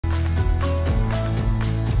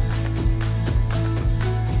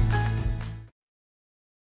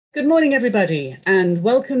Good morning, everybody, and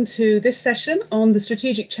welcome to this session on the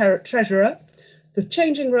Strategic Treasurer, the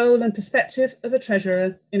changing role and perspective of a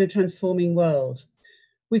treasurer in a transforming world.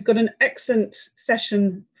 We've got an excellent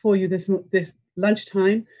session for you this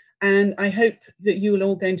lunchtime, and I hope that you are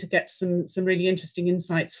all going to get some really interesting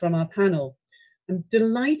insights from our panel. I'm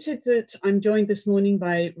delighted that I'm joined this morning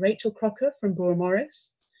by Rachael Crocker from Brewer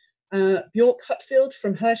Morris, Bjork Hupfeld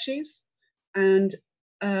from Hershey's, and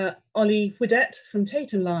Whiddett from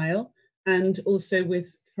Tate and Lyle, and also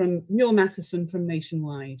from Muir Mathieson from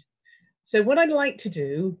Nationwide. So what I'd like to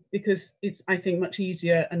do, because it's, I think, much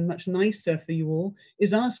easier and much nicer for you all,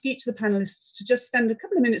 is ask each of the panelists to just spend a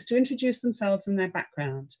couple of minutes to introduce themselves and their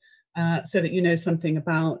background, so that you know something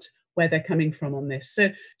about where they're coming from on this.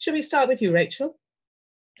 So should we start with you, Rachael?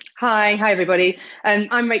 Hi everybody.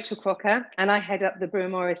 I'm Rachael Crocker and I head up the Brewer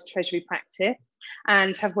Morris Treasury practice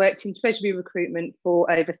and have worked in Treasury recruitment for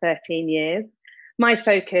over 13 years. My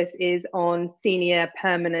focus is on senior,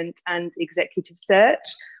 permanent and executive search,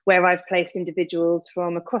 where I've placed individuals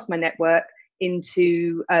from across my network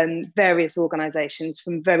into various organisations,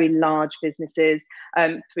 from very large businesses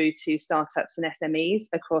through to startups and SMEs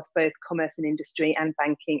across both commerce and industry and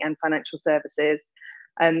banking and financial services.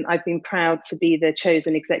 I've been proud to be the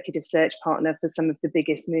chosen executive search partner for some of the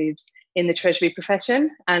biggest moves in the Treasury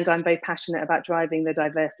profession, and I'm very passionate about driving the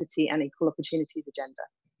diversity and equal opportunities agenda.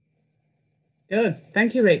 Good,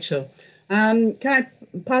 thank you, Rachael. Can I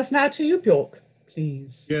pass now to you, Bjork,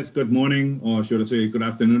 please? Yes, good morning, or should I say good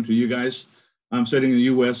afternoon to you guys. I'm sitting in the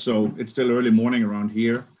US, so it's still early morning around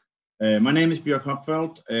here. My name is Bjork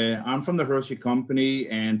Hupfeld. I'm from the Hershey company,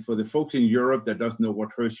 and for the folks in Europe that doesn't know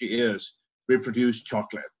what Hershey is, we produce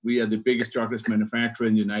chocolate. We are the biggest chocolate manufacturer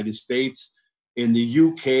in the United States. In the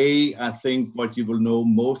UK, I think what you will know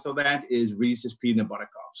most of that is Reese's peanut butter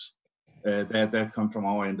cups that come from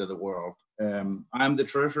our end of the world. I'm the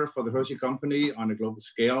treasurer for the Hershey company on a global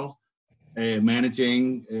scale,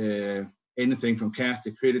 managing anything from cash,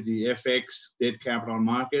 liquidity, FX, debt capital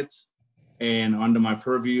markets. And under my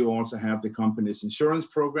purview, also have the company's insurance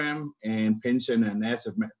program and pension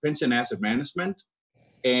asset management.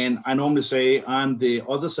 And I normally say on the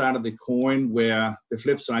other side of the coin, where the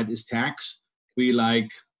flip side is tax, we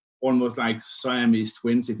almost like Siamese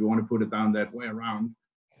twins, if you want to put it down that way around.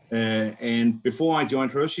 And before I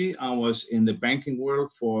joined Hershey, I was in the banking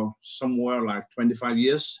world for somewhere like 25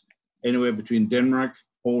 years, anywhere between Denmark,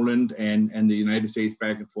 Poland, and the United States,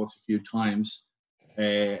 back and forth a few times.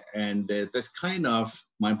 That's kind of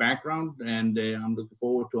my background, and I'm looking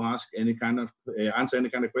forward to answer any kind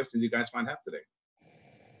of questions you guys might have today.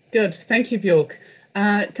 Good, thank you, Bjork.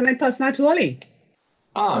 Can I pass now to Ollie?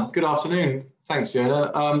 Good afternoon. Thanks,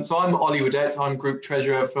 Fiona. So I'm Ollie Whiddett. I'm Group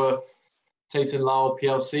Treasurer for Tate & Lyle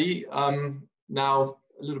PLC. Now,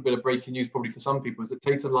 a little bit of breaking news probably for some people is that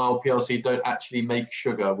Tate & Lyle PLC don't actually make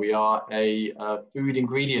sugar. We are a food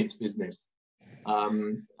ingredients business.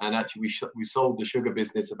 And actually, we sold the sugar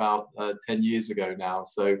business about 10 years ago now.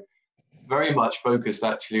 So very much focused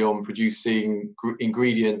actually on producing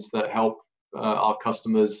ingredients that help our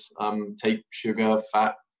customers take sugar,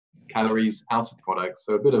 fat, calories out of products.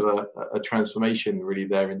 So a bit of a transformation really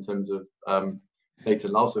there in terms of Tate &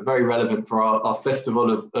 Lyle. So very relevant for our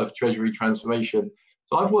festival of Treasury transformation.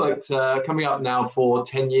 So I've worked coming up now for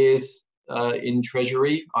 10 years in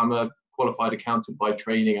Treasury. I'm a qualified accountant by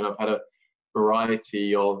training, and I've had a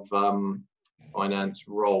variety of finance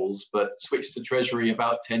roles, but switched to Treasury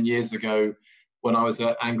about 10 years ago when I was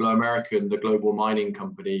at Anglo American, the global mining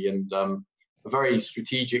company, and a very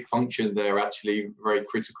strategic function there, actually very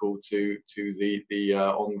critical to the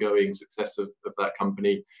ongoing success of that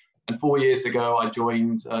company. And 4 years ago, I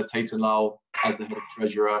joined Tate & Lyle as the head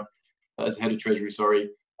of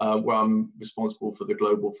Treasury, where I'm responsible for the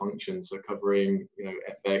global function, so covering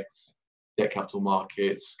FX, debt capital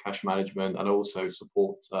markets, cash management, and also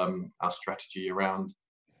support our strategy around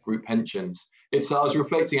group pensions. I was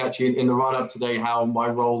reflecting actually in the run-up today how my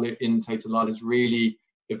role in Tate & Lyle has really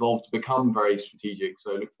evolved to become very strategic.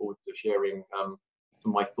 So I look forward to sharing some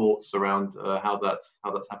of my thoughts around how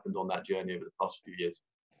that's happened on that journey over the past few years.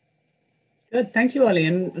 Good, thank you, Ollie.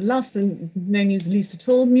 And last and no news least at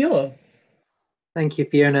all, Muir. Thank you,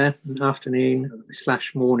 Fiona.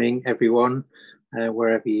 Afternoon/morning, everyone,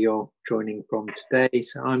 wherever you're joining from today.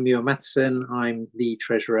 So I'm Muir Mathieson. I'm the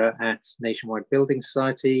treasurer at Nationwide Building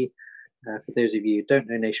Society. For those of you who don't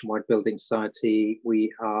know Nationwide Building Society,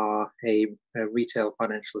 we are a retail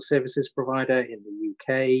financial services provider in the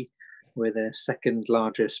UK. We're the second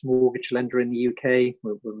largest mortgage lender in the UK.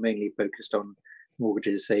 We're mainly focused on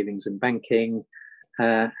mortgages, savings and banking.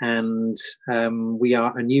 and we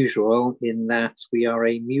are unusual in that we are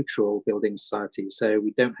a mutual building society. So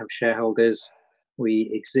we don't have shareholders.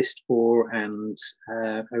 We exist for and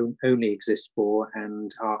only exist for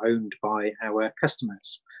and are owned by our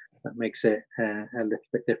customers. So that makes it a little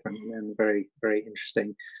bit different and very, very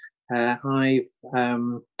interesting. I've,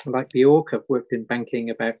 like Bjork, I've worked in banking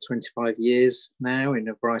about 25 years now in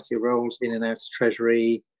a variety of roles, in and out of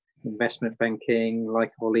Treasury, investment banking,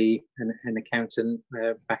 like Ollie, an accountant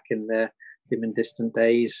back in the dim and distant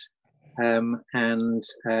days. And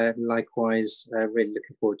likewise, really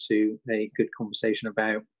looking forward to a good conversation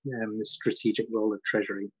about the strategic role of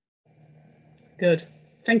Treasury. Good.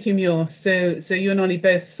 Thank you, Muir. So you and Ollie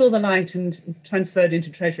both saw the light and transferred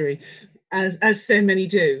into Treasury, as so many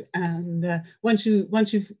do. And once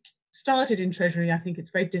you've started in Treasury, I think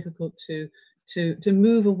it's very difficult to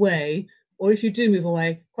move away, or if you do move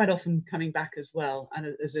away, quite often coming back as well,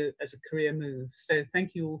 and as a career move. So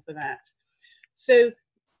thank you all for that. So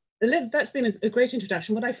that's been a great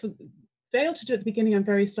introduction. What I failed to do at the beginning, I'm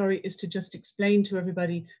very sorry, is to just explain to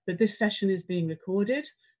everybody that this session is being recorded,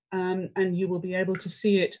 and you will be able to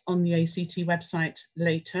see it on the ACT website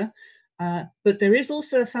later. But there is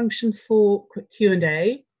also a function for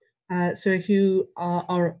Q&A. So if you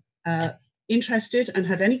are interested and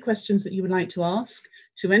have any questions that you would like to ask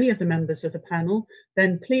to any of the members of the panel,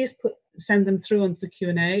 then please send them through onto the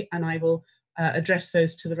Q&A, and I will address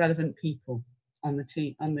those to the relevant people on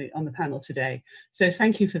the panel today. So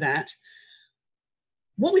thank you for that.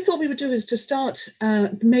 What we thought we would do is to start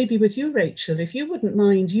maybe with you, Rachael, if you wouldn't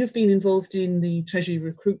mind. You've been involved in the Treasury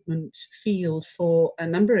recruitment field for a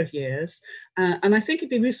number of years, and I think it'd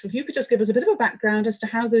be useful if you could just give us a bit of a background as to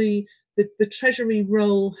how the Treasury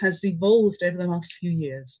role has evolved over the last few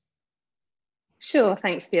years. Sure,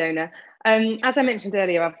 thanks, Fiona. As I mentioned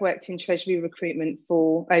earlier, I've worked in Treasury recruitment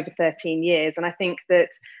for over 13 years, and I think that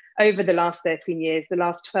over the last 13 years, the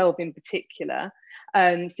last 12 in particular,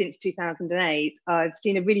 since 2008, I've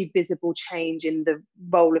seen a really visible change in the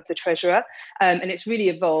role of the Treasurer, and it's really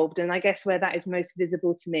evolved. And I guess where that is most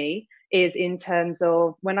visible to me is in terms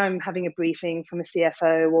of when I'm having a briefing from a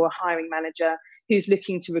CFO or a hiring manager who's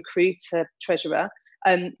looking to recruit a Treasurer,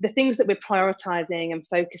 the things that we're prioritising and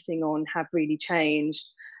focusing on have really changed.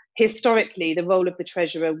 Historically, the role of the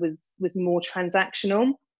Treasurer was more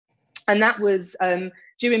transactional, and that was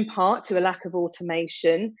due in part to a lack of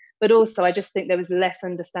automation, but also I just think there was less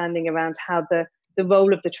understanding around how the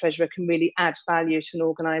role of the Treasurer can really add value to an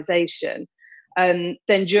organisation.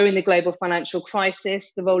 Then during the global financial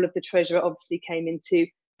crisis, the role of the Treasurer obviously came into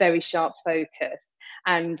very sharp focus,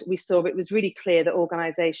 and we saw it was really clear that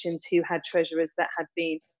organisations who had Treasurers that had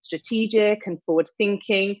been strategic and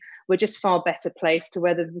forward-thinking were just far better placed to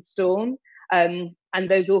weather the storm. And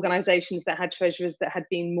those organisations that had Treasurers that had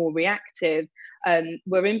been more reactive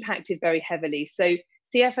were impacted very heavily. So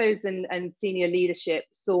CFOs and senior leadership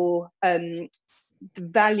saw the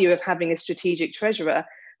value of having a strategic Treasurer,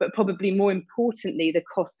 but probably more importantly, the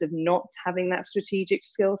cost of not having that strategic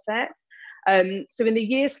skill set. So in the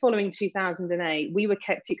years following 2008, we were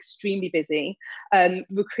kept extremely busy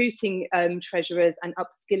recruiting treasurers and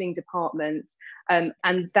upskilling departments, and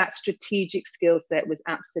that strategic skill set was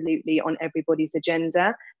absolutely on everybody's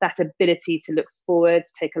agenda, that ability to look forward,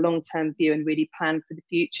 take a long-term view and really plan for the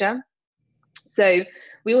future. So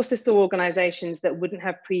we also saw organisations that wouldn't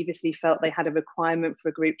have previously felt they had a requirement for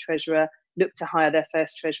a group treasurer look to hire their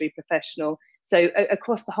first Treasury professional. So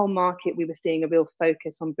across the whole market, we were seeing a real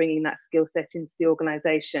focus on bringing that skill set into the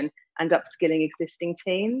organisation and upskilling existing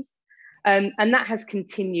teams. And that has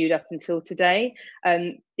continued up until today.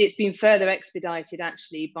 It's been further expedited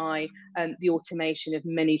actually by the automation of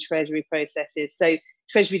many Treasury processes. So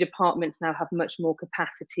Treasury departments now have much more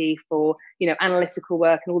capacity for, analytical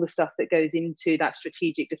work and all the stuff that goes into that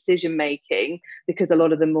strategic decision making, because a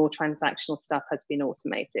lot of the more transactional stuff has been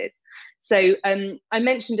automated. So I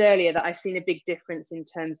mentioned earlier that I've seen a big difference in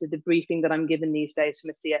terms of the briefing that I'm given these days from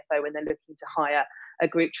a CFO when they're looking to hire a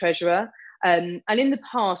group treasurer. And in the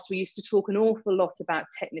past, we used to talk an awful lot about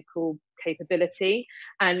technical capability.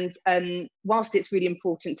 And whilst it's really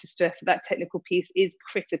important to stress that technical piece is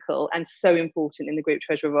critical and so important in the group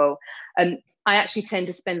treasurer role, I actually tend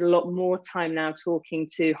to spend a lot more time now talking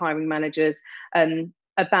to hiring managers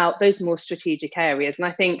about those more strategic areas. And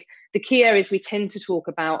I think the key areas we tend to talk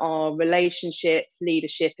about are relationships,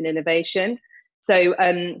 leadership, and innovation. So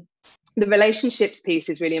the relationships piece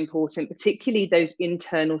is really important, particularly those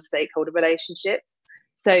internal stakeholder relationships.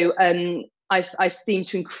 So I seem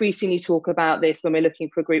to increasingly talk about this when we're looking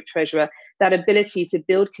for a group treasurer, that ability to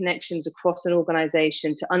build connections across an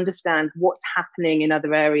organization, to understand what's happening in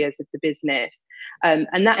other areas of the business.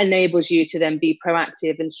 And that enables you to then be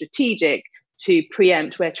proactive and strategic to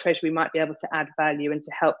preempt where Treasury might be able to add value and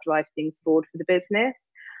to help drive things forward for the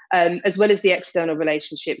business. As well as the external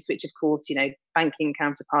relationships, which of course, banking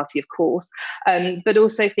counterparty, of course, but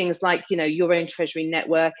also things like, your own Treasury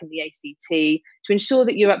network and the ACT to ensure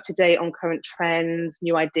that you're up to date on current trends,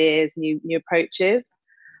 new ideas, new approaches.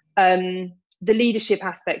 The leadership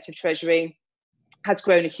aspect of Treasury has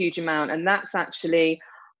grown a huge amount, and that's actually,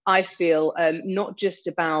 I feel, not just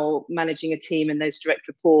about managing a team and those direct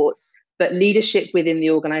reports, but leadership within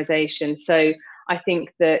the organisation. So I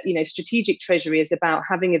think that, strategic Treasury is about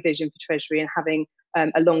having a vision for Treasury and having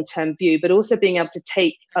a long-term view, but also being able to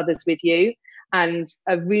take others with you. And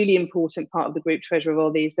a really important part of the group treasurer role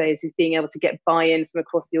these days is being able to get buy-in from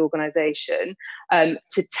across the organisation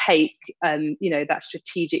to take, that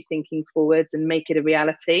strategic thinking forwards and make it a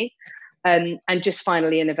reality. And just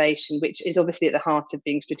finally, innovation, which is obviously at the heart of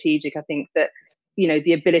being strategic. I think that,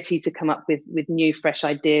 the ability to come up with new, fresh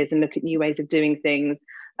ideas and look at new ways of doing things.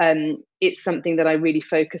 It's something that I really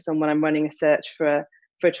focus on when I'm running a search for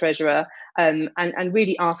a treasurer, and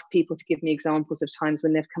really ask people to give me examples of times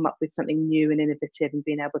when they've come up with something new and innovative and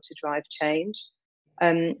been able to drive change.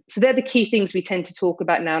 So they're the key things we tend to talk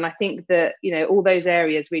about now. And I think that, all those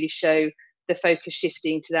areas really show the focus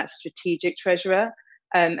shifting to that strategic treasurer.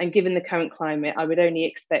 And given the current climate, I would only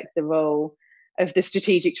expect the role of the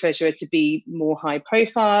strategic treasurer to be more high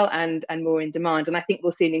profile and more in demand. And I think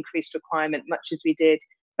we'll see an increased requirement, much as we did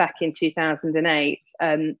back in 2008,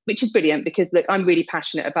 which is brilliant because, look, I'm really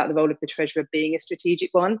passionate about the role of the treasurer being a strategic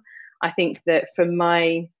one. I think that from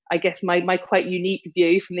my quite unique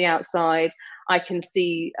view from the outside, I can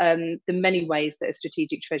see the many ways that a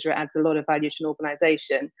strategic treasurer adds a lot of value to an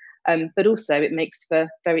organisation, but also it makes for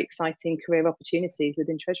very exciting career opportunities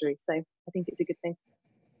within Treasury. So I think it's a good thing.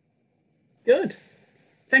 Good.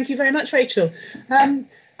 Thank you very much, Rachel.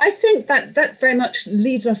 I think that very much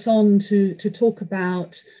leads us on to talk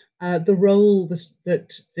about the role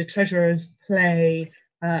that the treasurers play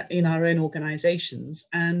in our own organisations,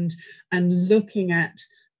 and looking at,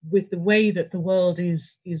 with the way that the world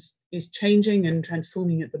is changing and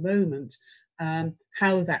transforming at the moment,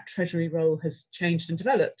 how that treasury role has changed and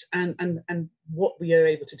developed, and what we are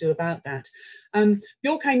able to do about that.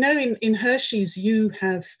 Bjork, I know in Hershey's you've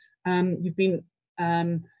been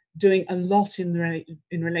doing a lot in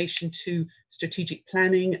relation to strategic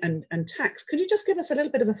planning and tax. Could you just give us a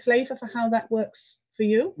little bit of a flavour for how that works for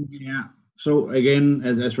you? Yeah. So again,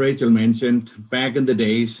 as Rachel mentioned, back in the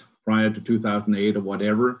days prior to 2008 or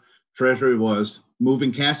whatever, Treasury was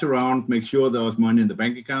moving cash around, make sure there was money in the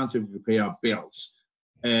bank accounts so we could pay our bills.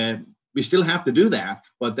 We still have to do that,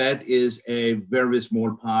 but that is a very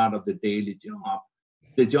small part of the daily job.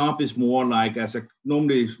 The job is more like, as I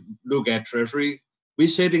normally look at Treasury, we're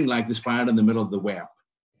sitting like the spider in the middle of the web,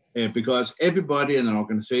 because everybody in an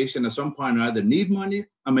organization at some point either need money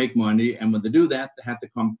or make money, and when they do that, they have to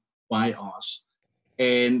come by us.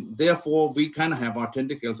 And therefore, we kind of have our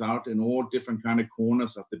tentacles out in all different kind of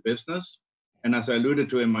corners of the business. And as I alluded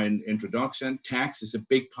to in my introduction, tax is a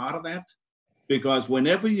big part of that, because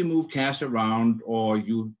whenever you move cash around or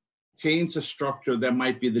you change the structure, that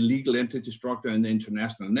might be the legal entity structure in the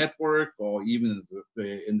international network or even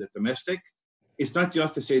in the domestic, it's not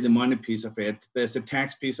just to say the money piece of it, there's a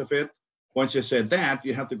tax piece of it. Once you said that,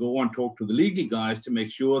 you have to go and talk to the legal guys to make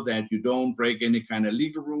sure that you don't break any kind of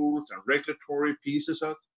legal rules and regulatory pieces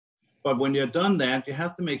of it. But when you're done that, you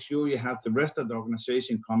have to make sure you have the rest of the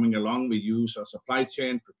organization coming along with you, so supply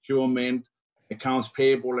chain, procurement, accounts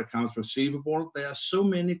payable, accounts receivable. There are so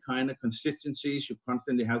many kind of constituencies you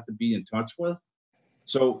constantly have to be in touch with.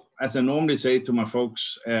 So as I normally say to my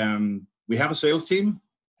folks, we have a sales team.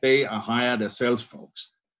 They are hired as sales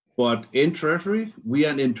folks. But in Treasury, we are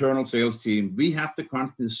an internal sales team. We have to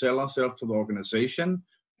constantly sell ourselves to the organization,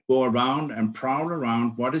 go around and prowl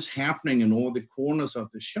around what is happening in all the corners of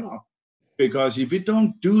the shop. Because if we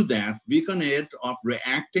don't do that, we're going to end up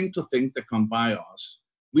reacting to things that come by us.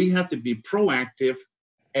 We have to be proactive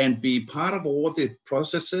and be part of all the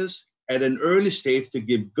processes at an early stage to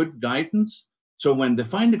give good guidance. So when they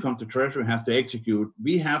finally come to Treasury and have to execute,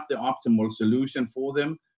 we have the optimal solution for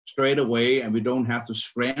them straight away, and we don't have to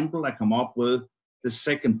scramble and come up with the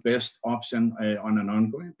second best option on an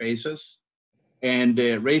ongoing basis. And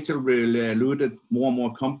Rachel really alluded, more and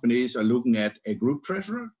more companies are looking at a group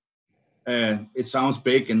treasurer. It sounds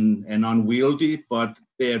big and unwieldy, but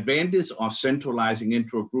the advantage of centralizing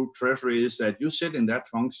into a group treasury is that you sit in that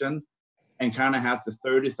function and kind of have the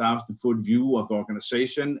 30,000-foot view of the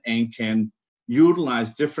organization and can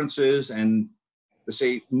utilize differences and, let's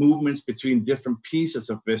say, movements between different pieces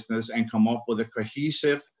of business and come up with a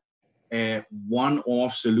cohesive,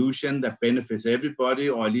 one-off solution that benefits everybody,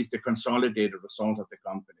 or at least a consolidated result of the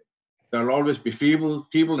company. There'll always be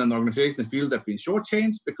people in the organization that feel they've been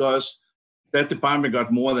shortchanged because that department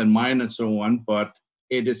got more than mine and so on, but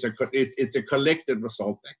it's a collected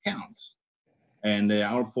result that counts. And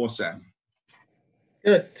I'll pause that.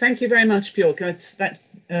 Good. Thank you very much, Bjork. That's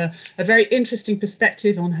a very interesting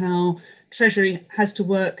perspective on how Treasury has to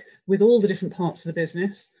work with all the different parts of the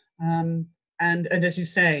business. And as you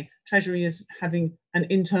say, Treasury is having an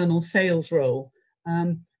internal sales role.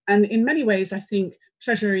 And in many ways, I think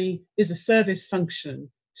Treasury is a service function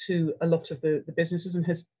to a lot of the businesses and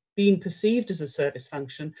has been perceived as a service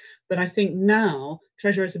function. But I think now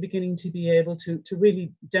treasurers are beginning to be able to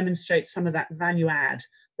really demonstrate some of that value add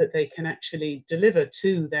that they can actually deliver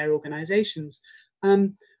to their organizations.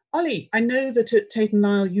 Ollie, I know that at Tate &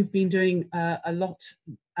 Lyle you've been doing a lot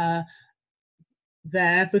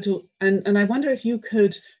there, and I wonder if you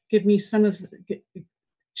could give me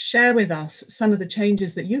share with us some of the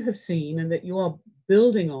changes that you have seen and that you are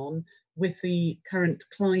building on with the current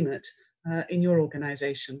climate in your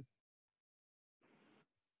organization.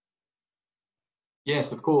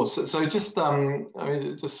 Yes, of course. So just, I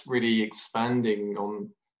mean, just really expanding on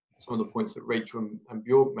some of the points that Rachel and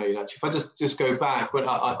Bjork made. Actually, if I just go back, when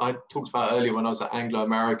I talked about earlier when I was at Anglo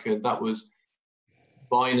American, that was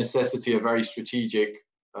by necessity a very strategic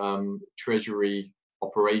treasury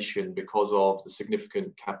operation because of the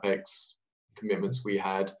significant capex commitments we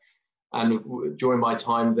had. And during my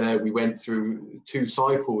time there, we went through 2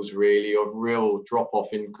 cycles really of real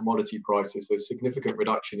drop-off in commodity prices, so significant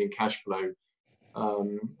reduction in cash flow.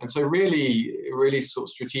 And so really sort of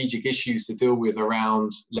strategic issues to deal with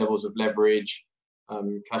around levels of leverage,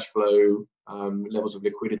 cash flow, levels of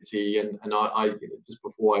liquidity. And I just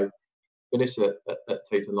before I finished at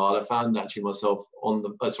Tate & Lyle, I found actually myself on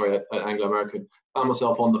the, at Anglo American, found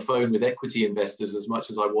myself on the phone with equity investors as much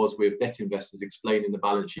as I was with debt investors, explaining the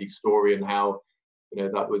balance sheet story and how,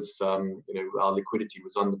 that was, our liquidity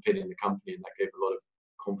was underpinning the company, and that gave a lot of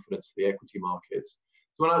confidence to the equity markets.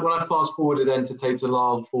 So when I fast forwarded then to Tate &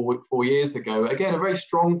 Lyle 4 years ago, again, a very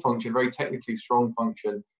strong function, very technically strong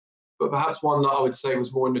function, but perhaps one that I would say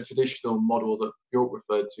was more in the traditional model that Bjork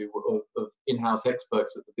referred to of in-house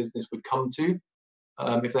experts that the business would come to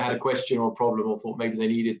if they had a question or a problem or thought maybe they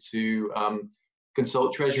needed to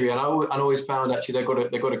consult Treasury. And I always found actually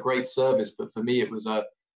they got a great service, but for me it was a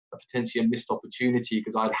potentially a missed opportunity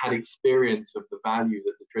because I'd had experience of the value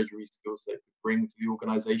that the Treasury skill set could bring to the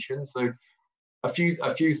organisation. So a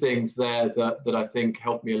few things there that I think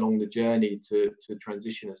helped me along the journey to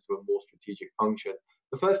transition us to a more strategic function.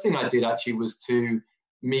 The first thing I did actually was to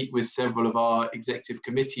meet with several of our executive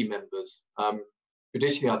committee members.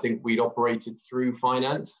 Traditionally, I think we'd operated through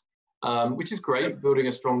finance, which is great, building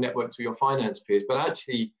a strong network through your finance peers, but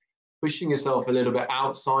actually pushing yourself a little bit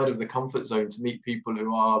outside of the comfort zone to meet people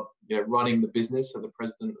who are running the business, or the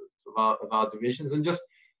president of our divisions, and just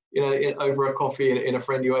over a coffee in a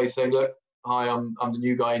friendly way saying, look, hi, I'm the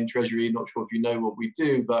new guy in Treasury, not sure if you know what we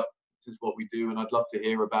do, but this is what we do, and I'd love to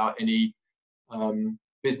hear about any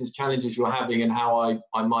business challenges you're having and how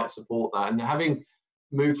I might support that. And having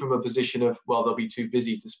moved from a position of, well, they'll be too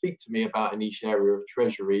busy to speak to me about a niche area of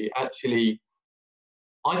Treasury, actually,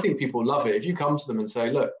 I think people love it. If you come to them and say,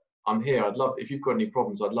 look, I'm here, if you've got any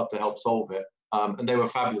problems, I'd love to help solve it. And they were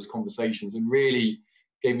fabulous conversations and really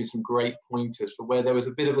gave me some great pointers for where there was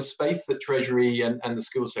a bit of a space that Treasury and the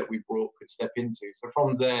skill set we brought could step into. So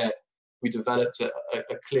from there, we developed a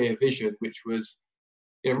clear vision, which was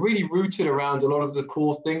really rooted around a lot of the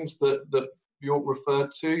core things that Bjork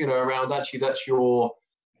referred to, around actually that's your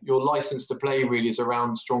license to play really is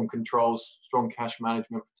around strong controls, strong cash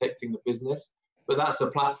management, protecting the business. But that's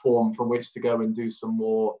a platform from which to go and do some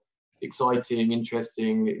more exciting,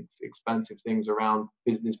 interesting, expansive things around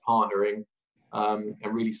business partnering and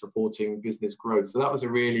really supporting business growth. So that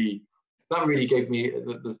really gave me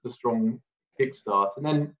the strong kickstart. And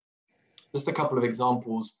then just a couple of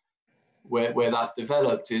examples where that's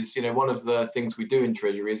developed is, one of the things we do in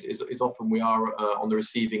Treasury is often we are on the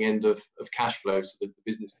receiving end of cash flow, so that the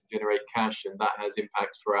business can generate cash, and that has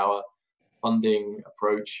impacts for our funding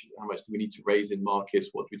approach. How much do we need to raise in markets?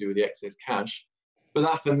 What do we do with the excess cash? But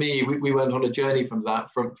that, for me, we went on a journey from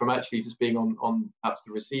that, from actually just being on perhaps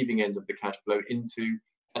the receiving end of the cash flow into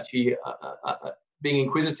actually being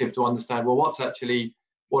inquisitive to understand, well, what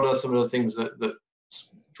are some of the things that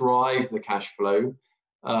drive the cash flow?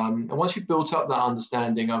 And once you've built up that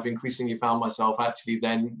understanding, I've increasingly found myself actually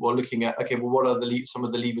then, looking at, okay, well, what are some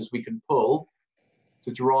of the levers we can pull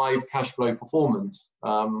to drive cash flow performance.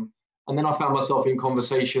 And then I found myself in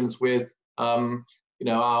conversations with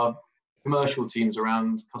our commercial teams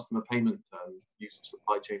around customer payment terms, use of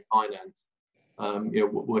supply chain finance,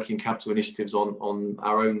 working capital initiatives on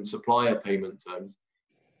our own supplier payment terms.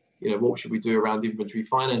 What should we do around inventory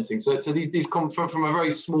financing? So these come from a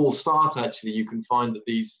very small start. Actually, you can find that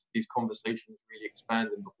these conversations really expand,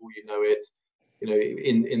 and before you know it,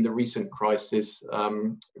 in the recent crisis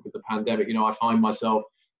with the pandemic, I find myself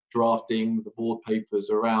drafting the board papers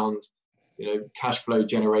around cash flow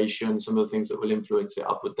generation, some of the things that will influence it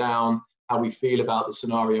up or down, how we feel about the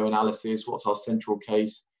scenario analysis, what's our central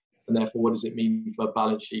case, and therefore what does it mean for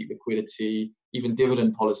balance sheet liquidity. Even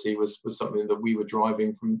dividend policy was something that we were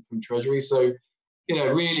driving from Treasury. So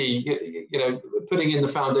really putting in the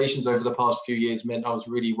foundations over the past few years meant I was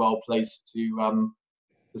really well placed to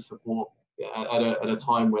support at a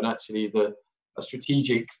time when actually the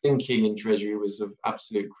strategic thinking in Treasury was of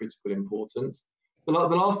absolute critical importance. The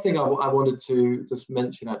last thing I wanted to just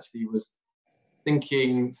mention actually was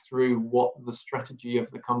thinking through what the strategy of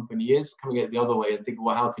the company is, coming at it the other way and thinking,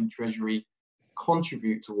 well, how can Treasury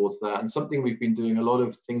contribute towards that? And something we've been doing a lot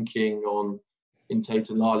of thinking on in Tate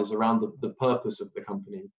and Lyle is around the purpose of the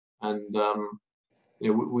company. And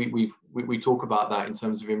we talk about that in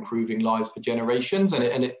terms of improving lives for generations, and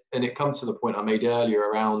it comes to the point I made earlier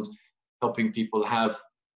around helping people have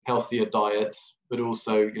healthier diets, but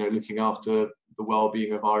also looking after the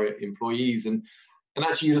well-being of our employees. And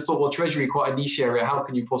actually you just thought, well, Treasury, quite a niche area, how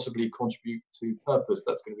can you possibly contribute to purpose?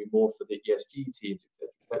 That's going to be more for the ESG teams,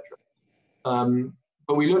 etc.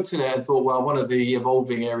 But we looked at it and thought, well, one of the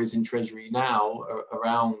evolving areas in Treasury now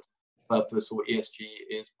around purpose or ESG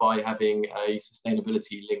is by having a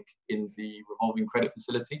sustainability link in the revolving credit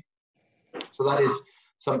facility. So that is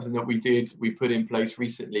something that we put in place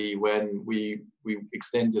recently when we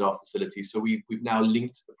extended our facility. So we've now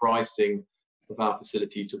linked the pricing of our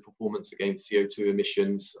facility to performance against CO2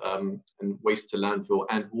 emissions and waste to landfill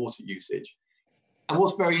and water usage. And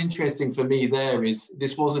what's very interesting for me there is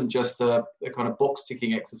this wasn't just a kind of box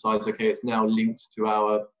ticking exercise. Okay, it's now linked to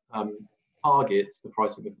our targets, the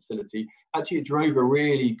price of the facility. Actually, it drove a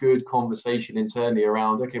really good conversation internally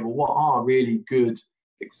around, okay, well, what are really good,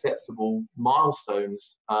 acceptable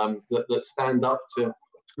milestones that stand up to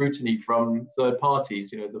scrutiny from third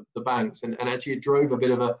parties, the banks, and actually it drove a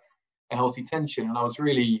bit of a healthy tension. And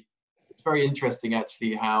it's very interesting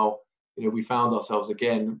actually how we found ourselves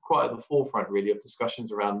again quite at the forefront really of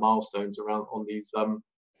discussions around milestones on these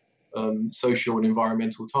social and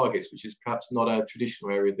environmental targets, which is perhaps not a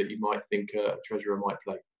traditional area that you might think a treasurer might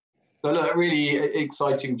play. So look, a really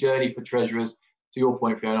exciting journey for treasurers. To your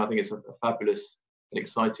point, Fiona, I think it's a fabulous and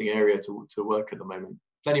exciting area to work at the moment.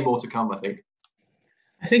 Plenty more to come, I think.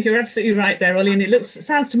 I think you're absolutely right there, Ollie, and it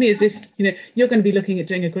sounds to me as if you're going to be looking at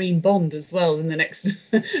doing a green bond as well in the next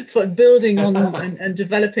for building on and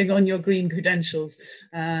developing on your green credentials,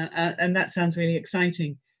 and that sounds really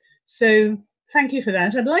exciting. So thank you for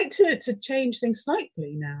that. I'd like to change things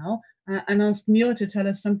slightly now and ask Muir to tell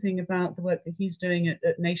us something about the work that he's doing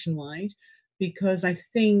at Nationwide, because I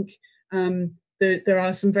think there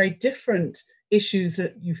are some very different issues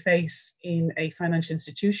that you face in a financial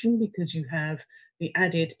institution because you have the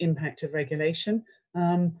added impact of regulation.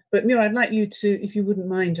 But Muir, I'd like you to, if you wouldn't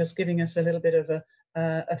mind, just giving us a little bit of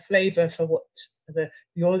a flavour for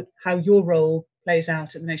how your role plays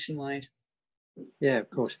out at Nationwide. Yeah,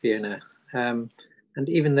 of course, Fiona. And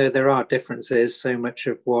even though there are differences, so much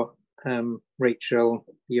of what Rachael,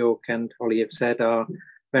 Bjork and Ollie have said are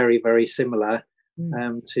very, very similar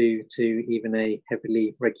to even a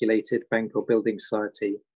heavily regulated bank or building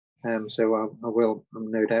society. So I will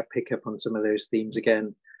no doubt pick up on some of those themes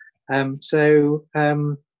again. Yeah,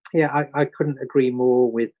 I couldn't agree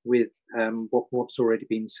more with what's already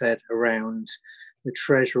been said around the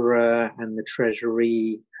treasurer and the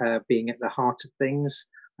treasury being at the heart of things.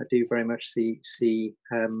 I do very much see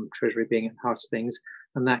Treasury being at the heart of things,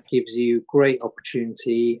 and that gives you great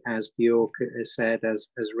opportunity, as Bjork has said,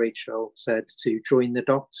 as Rachael said, to join the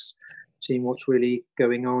dots, seeing what's really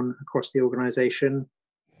going on across the organisation.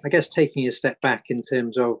 I guess taking a step back in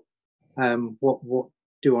terms of what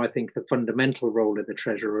do I think the fundamental role of the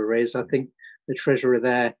treasurer is. I think the treasurer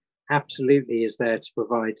there absolutely is there to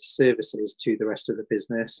provide services to the rest of the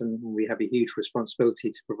business, and we have a huge responsibility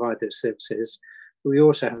to provide those services. We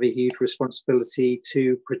also have a huge responsibility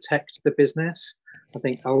to protect the business. I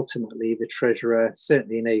think ultimately the treasurer,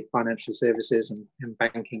 certainly in a financial services and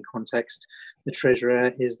banking context, the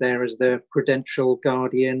treasurer is there as the prudential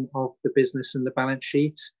guardian of the business and the balance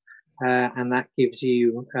sheet. And that gives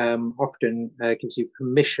you often gives you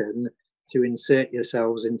permission to insert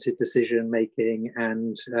yourselves into decision making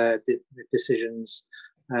and decisions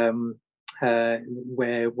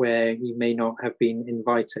where you may not have been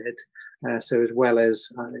invited. So as well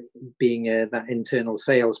as being that internal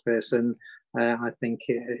salesperson, I think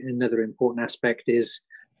another important aspect is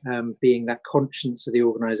being that conscience of the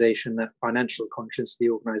organisation, that financial conscience of the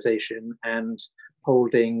organisation, and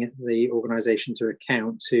holding the organisation to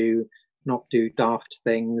account to not do daft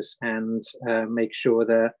things and make sure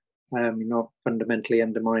that you're not fundamentally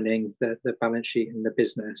undermining the balance sheet and the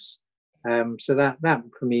business. So that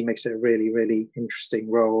for me makes it a really, really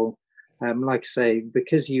interesting role. Like I say,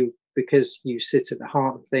 because you sit at the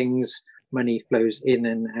heart of things, money flows in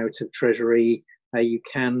and out of Treasury. You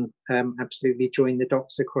can absolutely join the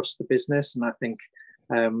dots across the business, and I think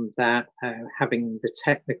that having the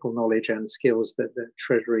technical knowledge and skills that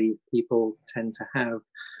Treasury people tend to have,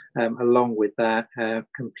 along with that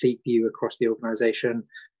complete view across the organisation,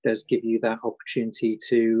 does give you that opportunity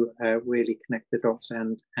to really connect the dots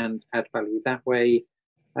and add value that way.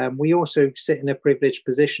 We also sit in a privileged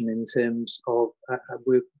position in terms of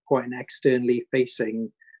we're quite an externally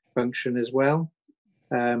facing function as well.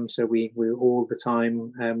 So we're all the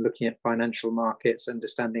time looking at financial markets,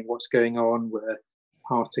 understanding what's going on. We're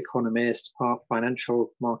part economist, part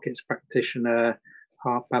financial markets practitioner,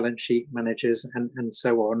 part balance sheet managers, and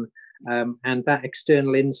so on. And that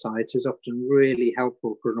external insight is often really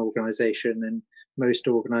helpful for an organisation, and most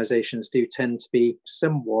organisations do tend to be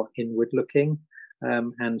somewhat inward looking.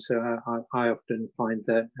 And so I often find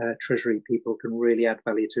that Treasury people can really add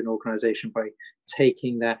value to an organisation by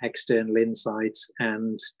taking that external insights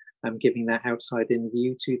and giving that outside-in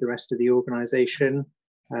view to the rest of the organisation.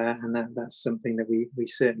 And that's something that we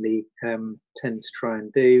certainly tend to try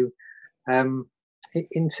and do.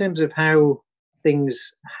 In terms of how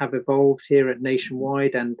things have evolved here at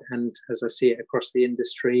Nationwide, and as I see it across the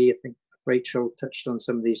industry, I think Rachael touched on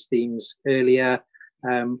some of these themes earlier.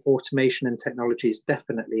 Automation and technology is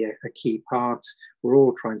definitely a key part. We're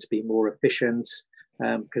all trying to be more efficient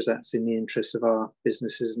because that's in the interest of our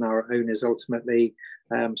businesses and our owners ultimately.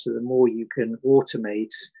 So the more you can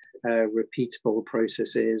automate repeatable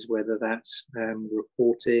processes, whether that's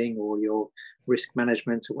reporting or your risk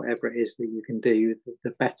management or whatever it is that you can do,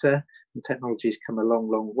 the better. And technology's come a long,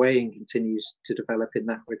 long way and continues to develop in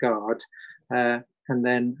that regard. And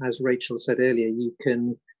then, as Rachael said earlier, you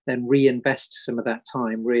can then reinvest some of that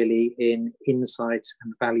time really in insight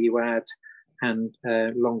and value add and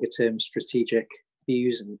longer term strategic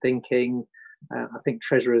views and thinking. I think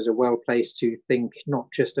treasurers are well placed to think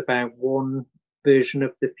not just about one version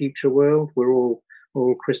of the future world. We're all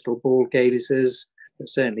crystal ball gazers, but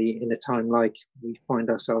certainly in a time like we find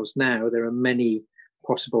ourselves now, there are many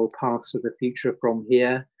possible paths of the future from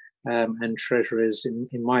here. And treasurers,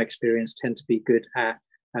 in my experience, tend to be good at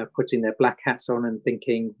putting their black hats on and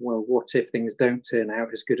thinking, well, what if things don't turn out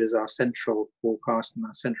as good as our central forecast and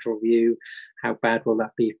our central view? How bad will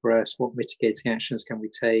that be for us? What mitigating actions can we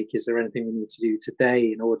take? Is there anything we need to do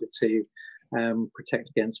today in order to protect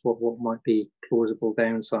against what might be plausible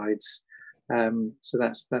downsides? So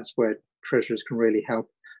that's where treasurers can really help.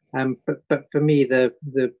 But for me, the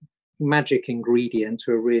magic ingredient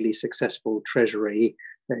to a really successful treasury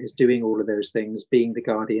that is doing all of those things, being the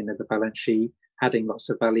guardian of the balance sheet, adding lots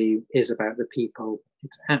of value, is about the people.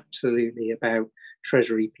 It's absolutely about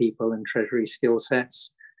treasury people and treasury skill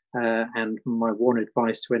sets. And my one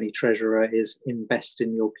advice to any treasurer is invest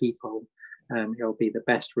in your people. It'll be the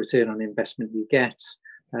best return on investment you get.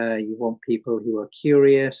 You want people who are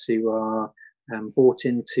curious, who are bought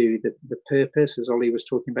into the purpose, as Ollie was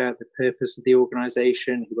talking about, the purpose of the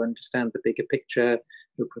organisation, who understand the bigger picture,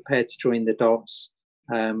 who are prepared to join the dots,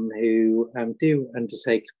 who do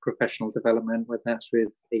undertake professional development, whether that's with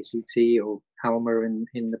ACT or Halma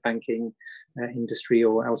in the banking industry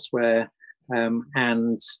or elsewhere,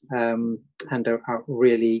 and are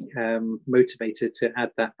really motivated to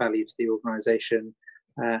add that value to the organisation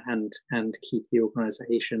and keep the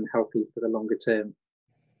organisation healthy for the longer term.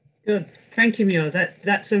 Good, thank you, Muir.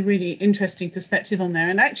 That's a really interesting perspective on there,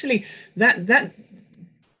 and actually that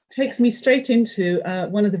takes me straight into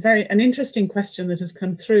one of an interesting question that has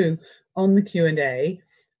come through on the Q&A,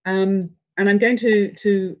 and I'm going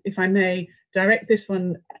to, if I may, direct this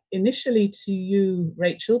one initially to you,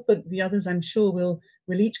 Rachael, but the others I'm sure will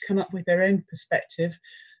each come up with their own perspective.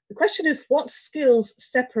 The question is, what skills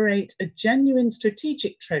separate a genuine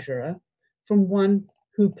strategic treasurer from one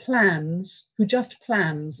who just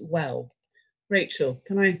plans well? Rachael,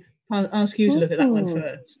 can I ask you to look at that one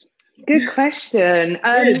first? Good question.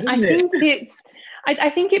 I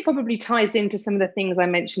think it probably ties into some of the things I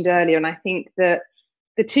mentioned earlier, and I think that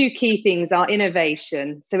the two key things are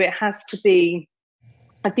innovation. So it has to be,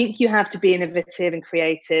 I think you have to be innovative and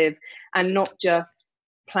creative and not just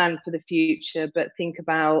plan for the future, but think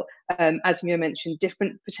about, as Muir mentioned,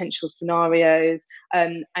 different potential scenarios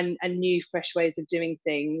and new, fresh ways of doing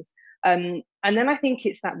things. And then I think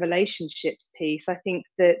it's that relationships piece. I think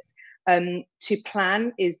that to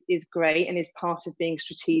plan is great and is part of being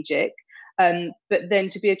strategic. But then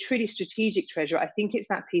to be a truly strategic treasurer, I think it's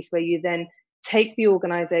that piece where you then take the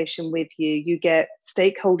organisation with you, you get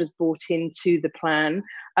stakeholders bought into the plan,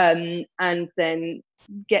 and then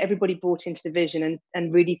get everybody bought into the vision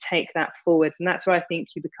and really take that forwards. And that's where I think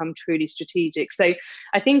you become truly strategic. So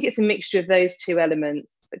I think it's a mixture of those two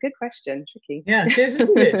elements. A good question, tricky. Yeah, it is,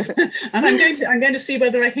 isn't it? And I'm going to see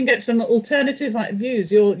whether I can get some alternative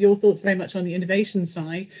views. Your thoughts very much on the innovation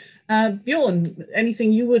side. Bjorn,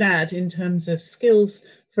 anything you would add in terms of skills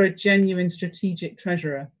for a genuine strategic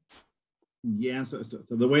treasurer? Yeah, so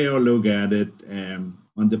the way I look at it,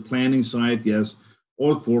 on the planning side, yes,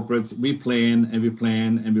 all corporates, we plan and we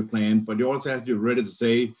plan and we plan, but you also have to be ready to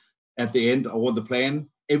say at the end of the plan,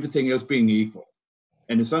 everything else being equal.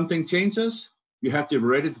 And if something changes, you have to be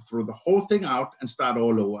ready to throw the whole thing out and start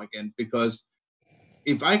all over again. Because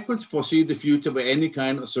if I could foresee the future with any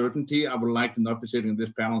kind of certainty, I would like to not be sitting in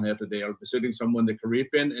this panel here today. I would be sitting somewhere in the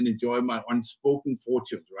Caribbean and enjoy my unspoken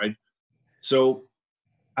fortunes, right? So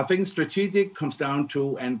I think strategic comes down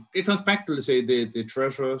to, and it comes back to, let's say, the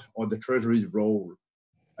treasurer or the treasury's role,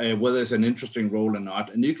 whether it's an interesting role or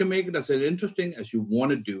not. And you can make it as interesting as you want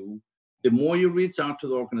to do. The more you reach out to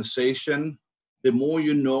the organization, the more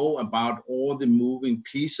you know about all the moving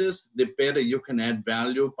pieces, the better you can add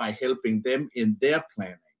value by helping them in their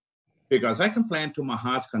planning. Because I can plan to my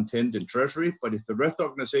heart's content in treasury, but if the rest of the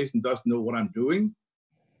organization doesn't know what I'm doing,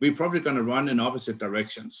 we're probably going to run in opposite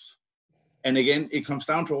directions. And again, it comes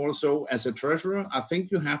down to also, as a treasurer, I think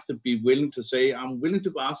you have to be willing to say, I'm willing to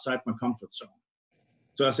go outside my comfort zone.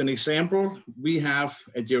 So as an example, we have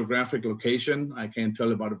a geographic location, I can't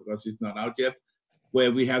tell about it because it's not out yet,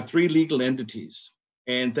 where we have 3 legal entities.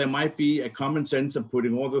 And there might be a common sense of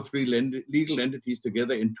putting all the 3 legal entities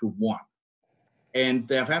together into one. And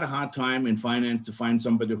they've had a hard time in finance to find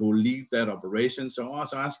somebody who will lead that operation. So I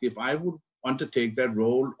was asked if I would want to take that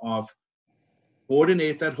role of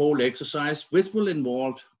coordinate that whole exercise, which will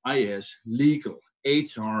involve IS, legal,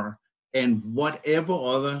 HR, and whatever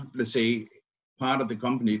other, let's say, part of the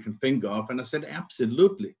company you can think of. And I said,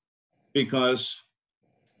 absolutely, because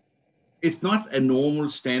it's not a normal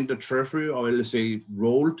standard treasury or, let's say,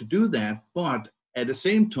 role to do that. But at the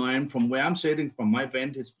same time, from where I'm sitting, from my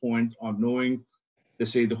vantage point of knowing,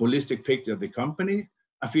 let's say, the holistic picture of the company,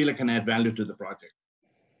 I feel I can add value to the project.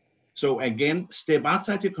 So again, step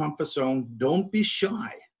outside your comfort zone. Don't be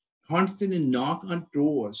shy. Constantly knock on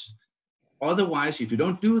doors. Otherwise, if you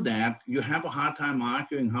don't do that, you have a hard time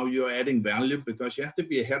arguing how you're adding value, because you have to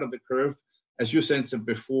be ahead of the curve. As you said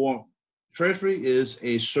before, Treasury is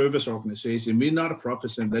a service organization. We're not a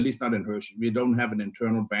profit center, at least not in Hershey. We don't have an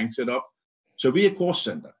internal bank set up. So we're a cost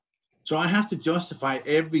center. So I have to justify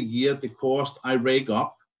every year the cost I rake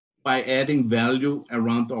up by adding value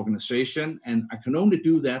around the organization. And I can only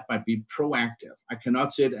do that by being proactive. I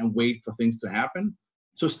cannot sit and wait for things to happen.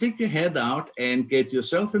 So stick your head out and get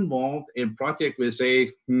yourself involved in project where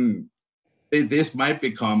say, this might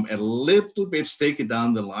become a little bit sticky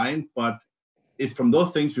down the line, but it's from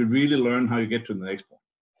those things you really learn how you get to the next point.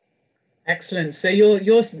 Excellent. So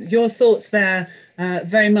your thoughts there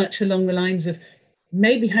very much along the lines of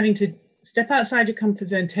maybe having to step outside your comfort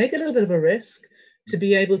zone, take a little bit of a risk to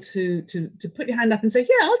be able to put your hand up and say,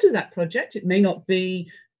 yeah, I'll do that project. It may not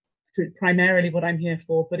be primarily what I'm here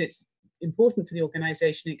for, but it's important for the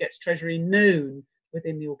organization. It gets Treasury known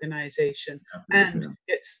within the organization and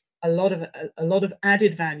gets a lot of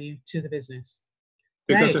added value to the business.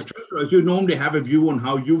 Because as treasurers, you normally have a view on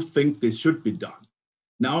how you think this should be done.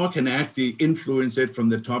 Now I can actually influence it from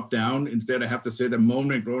the top down instead of have to sit a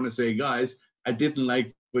moment and say, guys, I didn't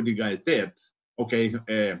like what you guys did. Okay,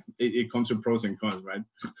 it comes with pros and cons, right?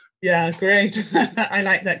 Yeah, great. I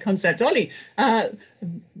like that concept. Ollie,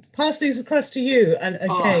 pass these across to you. And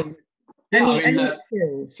again, any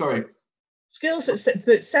skills? Sorry. Skills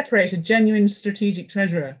that separate a genuine strategic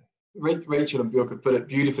treasurer. Rachael and Bjork have put it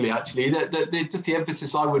beautifully, actually. Just the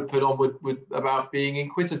emphasis I would put on would about being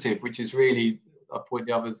inquisitive, which is really a point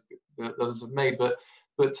the others have made, but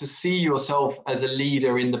to see yourself as a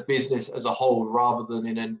leader in the business as a whole, rather than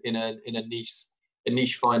in a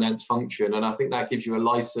niche finance function. And I think that gives you a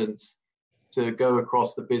license to go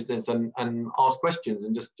across the business and ask questions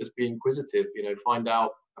and just be inquisitive, find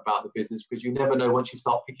out about the business, because you never know once you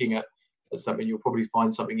start picking at as something, you'll probably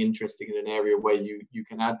find something interesting in an area where you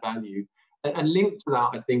can add value. And linked to that,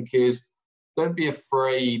 I think, is don't be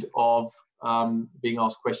afraid of being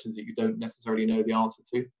asked questions that you don't necessarily know the answer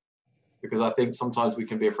to. Because I think sometimes we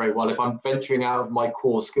can be afraid, well, if I'm venturing out of my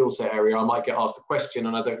core skill set area, I might get asked a question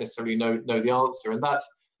and I don't necessarily know the answer. And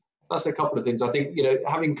that's a couple of things. I think,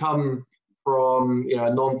 having come from,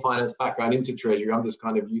 a non-finance background into Treasury, I'm just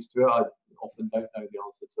kind of used to it. I often don't know the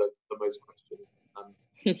answer to most questions.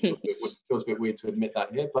 It feels a bit weird to admit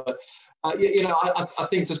that here, but I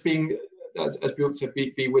think just being, as Bjork said,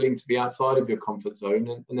 be willing to be outside of your comfort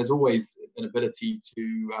zone, and there's always an ability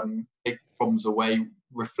to take problems away,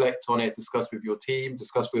 reflect on it, discuss with your team,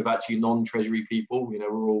 discuss with actually non-Treasury people.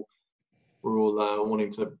 We're all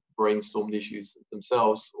wanting to brainstorm the issues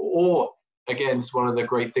themselves. Or again, it's one of the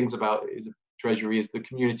great things about Treasury is the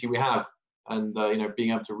community we have, and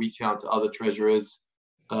being able to reach out to other treasurers,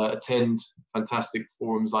 attend fantastic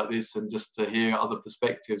forums like this, and just to hear other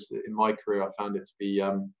perspectives. In my career, I found it to be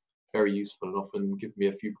very useful and often give me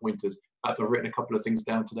a few pointers. In fact, I've written a couple of things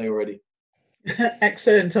down today already.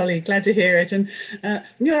 Excellent, Ollie. Glad to hear it. And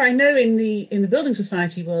Muir, I know in the building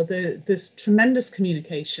society world, there's tremendous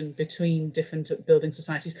communication between different building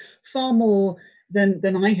societies, far more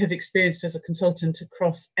than I have experienced as a consultant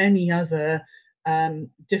across any other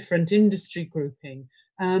different industry grouping.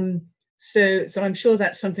 So I'm sure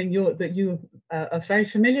that's something that you are very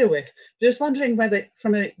familiar with. Just wondering whether,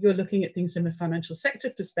 you're looking at things from a financial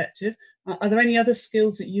sector perspective, are there any other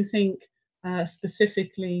skills that you think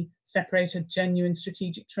specifically separate a genuine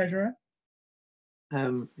strategic treasurer?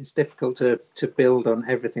 It's difficult to build on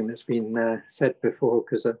everything that's been said before,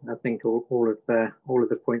 because I think all of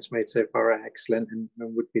the points made so far are excellent and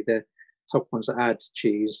would be the top ones that I'd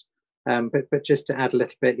choose. But just to add a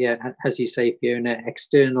little bit, as you say, Fiona,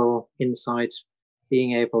 external insight,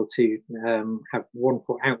 being able to have one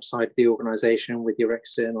foot outside the organisation with your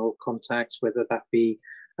external contacts, whether that be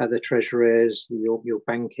other treasurers, your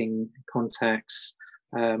banking contacts,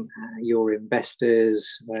 your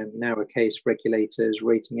investors, in our case, regulators,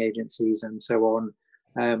 rating agencies, and so on.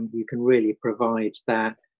 You can really provide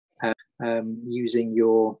that using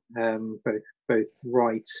your both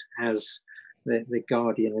rights as the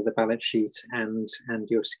guardian of the balance sheet and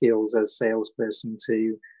your skills as salesperson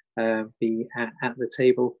to be at the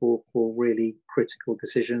table for really critical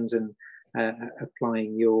decisions, and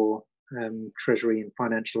applying your treasury and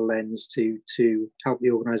financial lens to help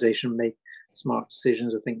the organisation make smart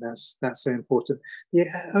decisions. I think that's so important. The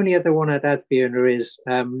only other one I'd add, Fiona, is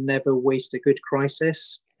never waste a good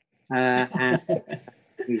crisis. And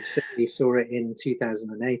we certainly saw it in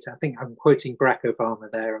 2008. I think I'm quoting Barack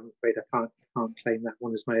Obama there. I'm afraid I can't claim that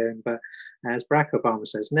one as my own, but as Barack Obama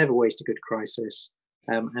says, never waste a good crisis.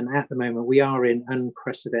 And at the moment, we are in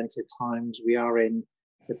unprecedented times. We are in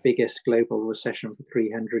the biggest global recession for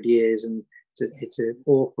 300 years, and it's an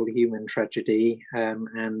awful human tragedy.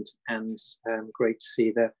 And great to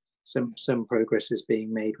see that some progress is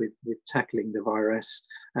being made with tackling the virus,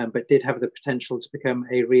 but did have the potential to become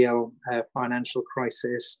a real financial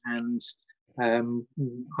crisis. And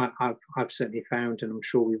I've certainly found, and I'm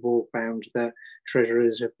sure we've all found, that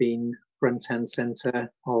treasurers have been front and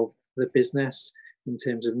centre of the business in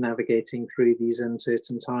terms of navigating through these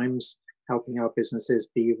uncertain times, helping our businesses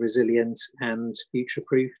be resilient and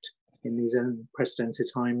future-proofed in these unprecedented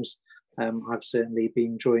times. I've certainly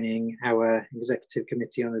been joining our executive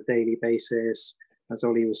committee on a daily basis, as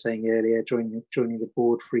Ollie was saying earlier, joining the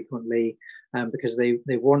board frequently, because they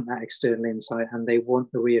want that external insight, and they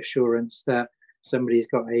want the reassurance that somebody's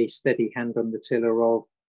got a steady hand on the tiller of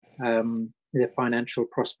the financial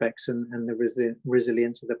prospects and the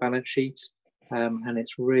resilience of the balance sheets. And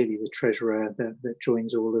it's really the treasurer that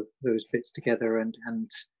joins all of those bits together and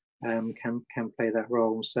can play that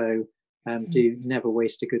role. So do never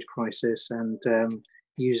waste a good crisis, and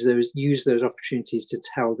use those opportunities to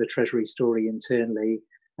tell the Treasury story internally,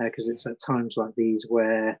 because it's at times like these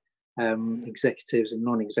where executives and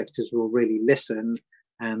non-executives will really listen,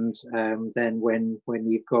 and then when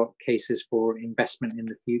you've got cases for investment in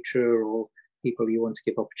the future or people you want to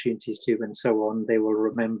give opportunities to and so on, they will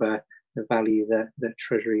remember the value that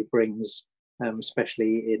Treasury brings,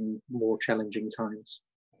 especially in more challenging times.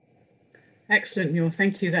 Excellent, Muir.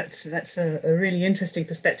 Thank you. That's a really interesting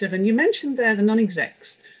perspective. And you mentioned there the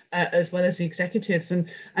non-execs as well as the executives. And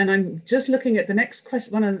I'm just looking at the next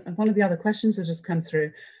question, one of the other questions that has come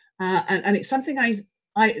through. And it's something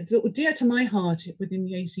it's dear to my heart within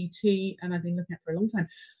the ACT, and I've been looking at for a long time.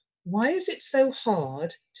 Why is it so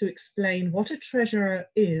hard to explain what a treasurer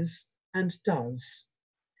is and does?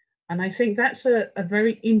 And I think that's a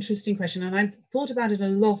very interesting question. And I've thought about it a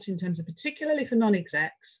lot in terms of, particularly for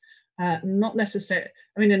non-execs, not necessarily,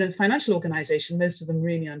 I mean, in a financial organization, most of them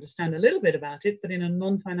really understand a little bit about it, but in a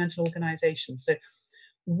non-financial organization. So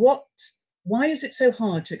why is it so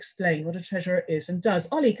hard to explain what a treasurer is and does?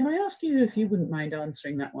 Ollie, can I ask you if you wouldn't mind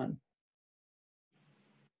answering that one?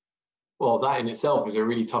 Well, that in itself is a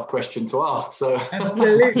really tough question to ask. So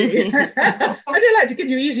absolutely. I do like to give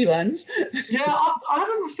you easy ones. Yeah, I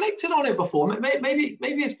haven't reflected on it before. Maybe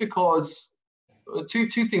it's because two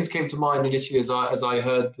things came to mind initially as I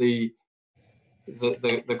heard the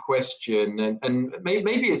question, and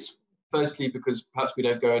maybe it's firstly because perhaps we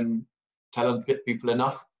don't go and tell people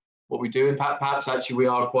enough what we do, and perhaps actually we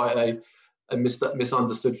are quite a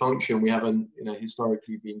misunderstood function. We haven't,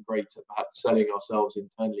 historically been great at perhaps selling ourselves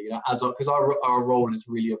internally, because our role has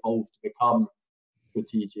really evolved to become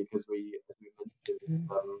strategic as we mentioned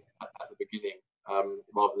at the beginning,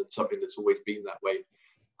 rather than something that's always been that way.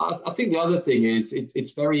 I think the other thing is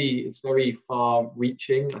it's very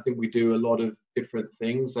far-reaching. I think we do a lot of different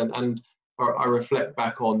things, and I reflect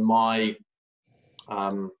back on my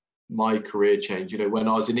my career change. When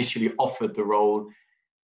I was initially offered the role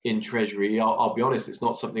in Treasury, I'll be honest, it's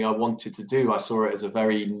not something I wanted to do. I saw it as a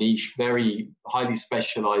very niche, very highly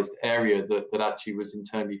specialized area that actually was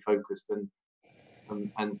internally focused, and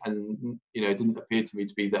it didn't appear to me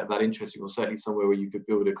to be that interesting, or certainly somewhere where you could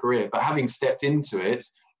build a career. But having stepped into it,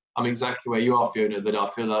 I'm exactly where you are, Fiona, that I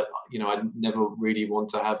feel like, I never really want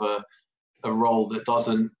to have a role that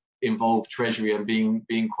doesn't involve Treasury and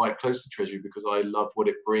being quite close to Treasury, because I love what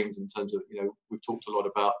it brings in terms of, we've talked a lot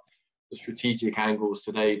about the strategic angles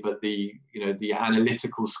today, but the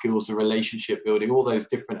analytical skills, the relationship building, all those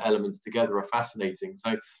different elements together are fascinating.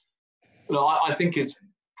 So I think it's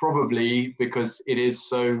probably because it is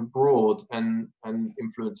so broad and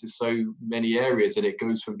influences so many areas, and it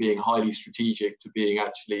goes from being highly strategic to being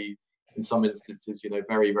actually, in some instances,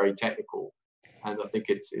 very, very technical. And I think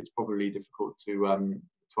it's probably difficult to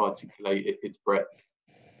articulate its breadth.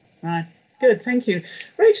 Right. Good, thank you.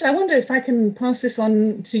 Rachel, I wonder if I can pass this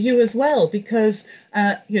on to you as well, because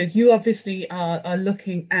you obviously are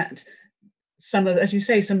looking at some of, as you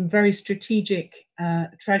say, some very strategic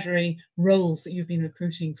Treasury roles that you've been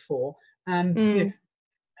recruiting for. And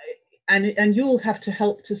you'll have to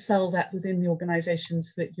help to sell that within the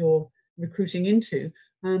organisations that you're recruiting into.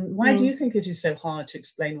 Why do you think it is so hard to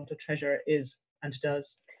explain what a treasurer is and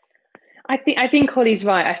does? I think Ollie's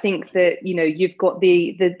right. I think that you've got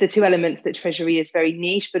the two elements, that Treasury is very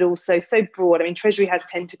niche, but also so broad. I mean, Treasury has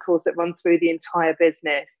tentacles that run through the entire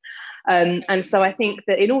business, and so I think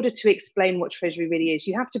that in order to explain what Treasury really is,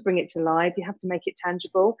 you have to bring it to life. You have to make it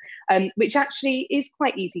tangible, which actually is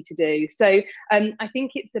quite easy to do. So I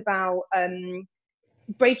think it's about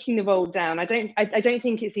breaking the role down. I don't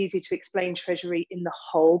think it's easy to explain Treasury in the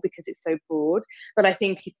whole because it's so broad, but I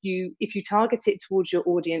think if you target it towards your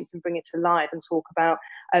audience and bring it to life and talk about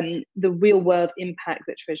the real world impact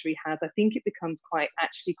that Treasury has, I think it becomes quite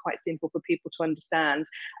simple for people to understand,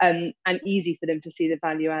 and easy for them to see the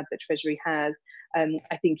value add that Treasury has.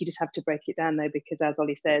 I think you just have to break it down though, because as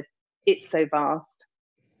Ollie said, it's so vast.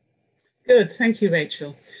 Good, thank you,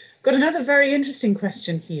 Rachel. Got another very interesting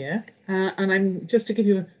question here, and I'm just to give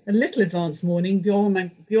you a little advance warning,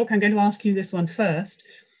 Bjork, I'm going to ask you this one first.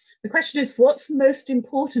 The question is, what's most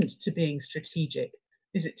important to being strategic?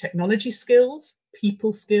 Is it technology skills,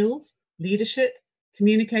 people skills, leadership,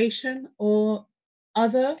 communication, or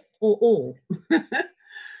other, or all? I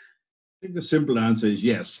think the simple answer is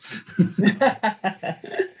yes.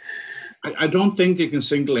 I don't think you can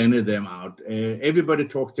single any of them out. Everybody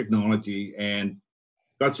talks technology, and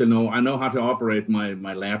I know how to operate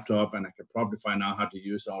my laptop, and I could probably find out how to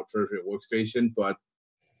use our Treasury workstation. But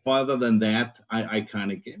further than that, I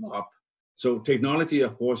kind of gave up. So technology,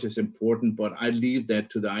 of course, is important, but I leave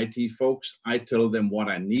that to the IT folks. I tell them what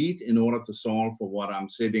I need in order to solve for what I'm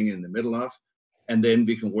sitting in the middle of, and then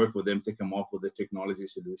we can work with them to come up with a technology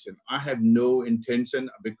solution. I have no intention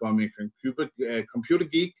of becoming a computer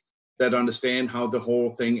geek that understand how the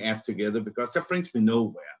whole thing adds together, because that brings me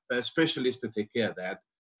nowhere. There's specialists to take care of that.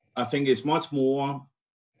 I think it's much more,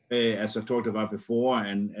 as I talked about before,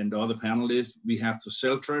 and other panelists, we have to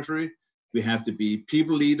sell Treasury. We have to be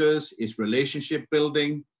people leaders. It's relationship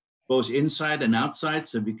building, both inside and outside,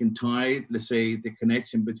 so we can tie, let's say, the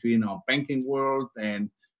connection between our banking world and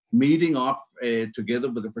meeting up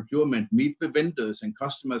together with the procurement, meet the vendors and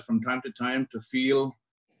customers from time to time to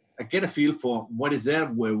get a feel for what is their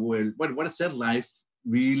what is their life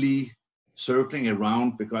really circling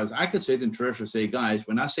around. Because I could sit in Treasury and say, guys,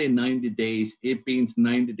 when I say 90 days, it means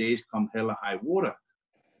 90 days come hell or high water.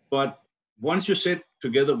 But once you sit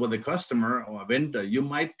together with a customer or a vendor, you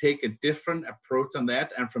might take a different approach on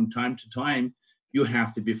that. And from time to time, you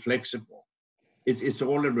have to be flexible. It's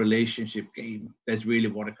all a relationship game. That's really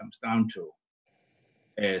what it comes down to.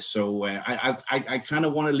 I kind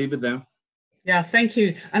of want to leave it there. Yeah, thank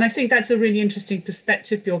you. And I think that's a really interesting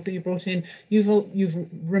perspective, Bjork, that you brought in. You've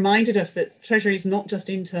reminded us that Treasury is not just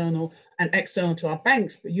internal and external to our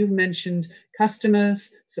banks, but you've mentioned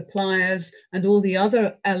customers, suppliers, and all the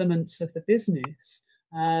other elements of the business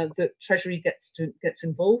that Treasury gets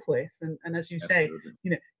involved with. And as you say,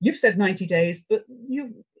 you've said 90 days, but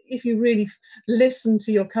if you really listen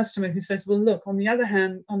to your customer who says, well, look, on the other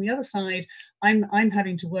hand, on the other side, I'm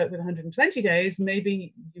having to work with 120 days,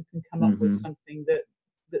 maybe you can come up with something that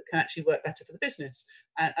can actually work better for the business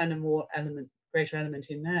and a greater element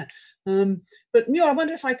in there. But Muir, I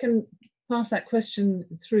wonder if I can pass that question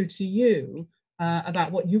through to you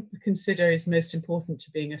about what you consider is most important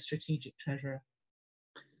to being a strategic treasurer.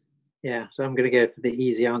 Yeah, so I'm going to go for the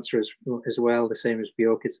easy answer as well, the same as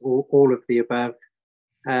Bjork. It's all of the above.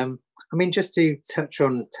 I mean, just to touch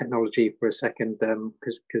on technology for a second,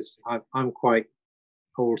 because I'm quite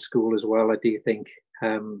old school as well. I do think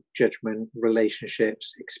judgment,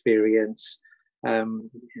 relationships, experience,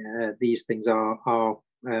 these things are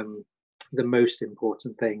the most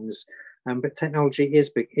important things. But technology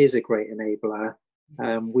is a great enabler.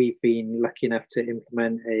 We've been lucky enough to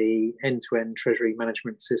implement a end-to-end treasury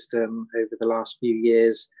management system over the last few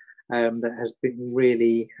years. That has been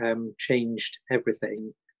really changed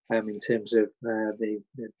everything in terms of the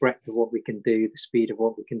breadth of what we can do, the speed of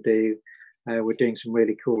what we can do. We're doing some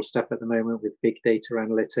really cool stuff at the moment with big data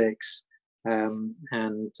analytics,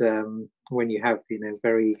 and when you have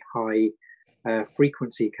very high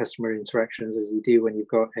frequency customer interactions, as you do when you've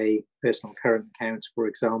got a personal current account, for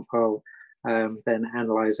example, then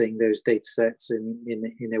analysing those data sets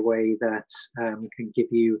in a way that can give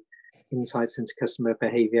you insights into customer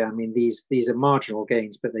behavior. I mean, these are marginal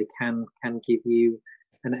gains, but they can give you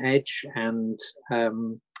an edge, and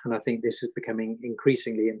I think this is becoming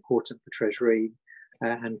increasingly important for Treasury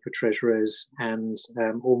and for treasurers, and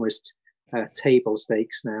almost table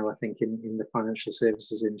stakes now, I think, in the financial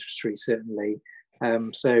services industry, certainly.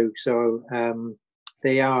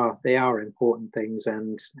 They are important things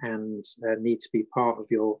and need to be part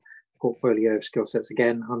of your portfolio of skill sets.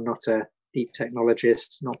 Again, I'm not a deep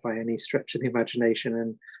technologist, not by any stretch of the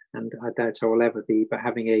imagination, and I doubt I will ever be, but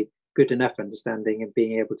having a good enough understanding and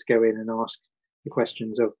being able to go in and ask the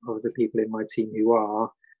questions of the people in my team who are,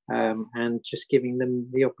 and just giving them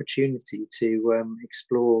the opportunity to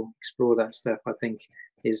explore that stuff, I think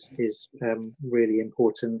is really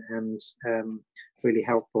important and really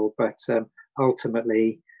helpful. But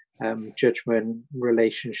ultimately, judgment,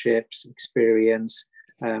 relationships, experience,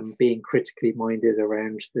 being critically minded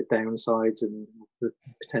around the downsides and the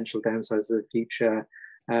potential downsides of the future,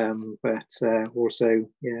 but also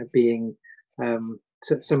being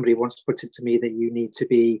somebody once put it to me that you need to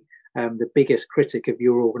be the biggest critic of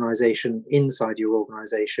your organization inside your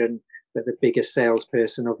organization, but the biggest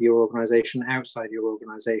salesperson of your organization outside your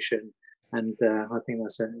organization. And I think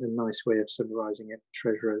that's a nice way of summarizing it for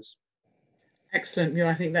treasurers. Excellent, Muir.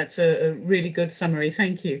 I think that's a really good summary.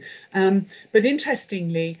 Thank you. But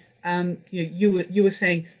interestingly, you were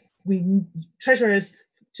saying treasurers,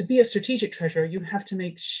 to be a strategic treasurer, you have to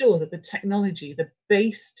make sure that the technology, the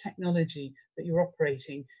base technology that you're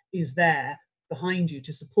operating, is there behind you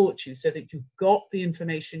to support you, so that you've got the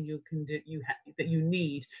information you can do, that you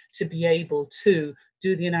need to be able to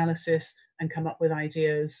do the analysis and come up with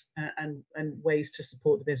ideas and ways to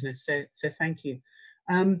support the business. So thank you.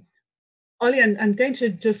 Ollie, I'm going to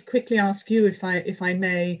just quickly ask you, if I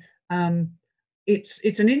may.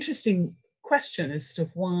 It's an interesting question as to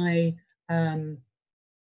why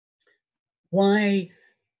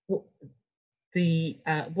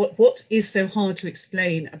what is so hard to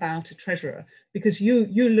explain about a treasurer, because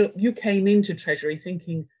you came into Treasury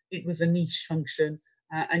thinking it was a niche function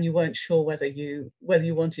and you weren't sure whether you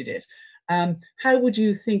wanted it. How would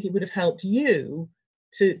you think it would have helped you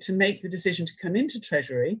to make the decision to come into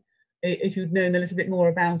Treasury if you'd known a little bit more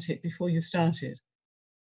about it before you started?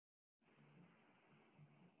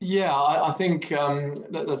 Yeah, I think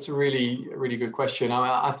that's a really good question.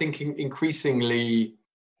 I think increasingly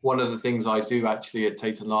one of the things I do actually at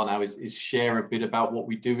Tate & Lyle now is share a bit about what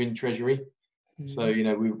we do in Treasury. Mm-hmm. So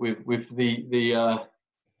with the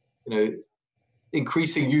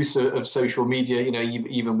increasing use of social media,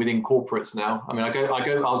 even within corporates now. I mean, I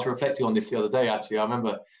was reflecting on this the other day actually. I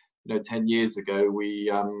remember 10 years ago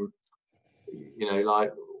we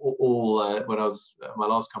like all when I was at my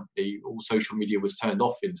last company, all social media was turned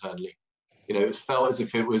off internally. It was felt as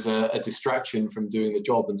if it was a distraction from doing the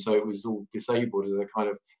job, and so it was all disabled as a kind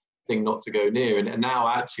of thing not to go near. And now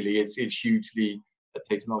actually it's hugely,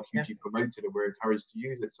 Tate and Lyle hugely promoted, and we're encouraged to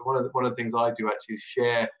use it. So one of the things I do actually is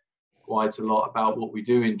share quite a lot about what we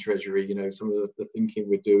do in Treasury, you know, some of the thinking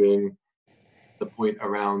we're doing, the point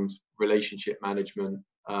around relationship management,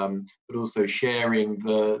 but also sharing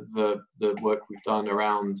the work we've done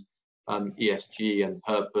around ESG and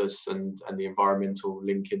purpose and the environmental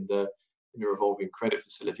link in the revolving credit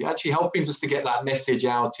facility, actually helping just to get that message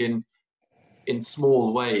out in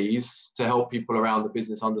small ways to help people around the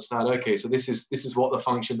business understand, okay, so this is what the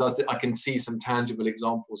function does. I can see some tangible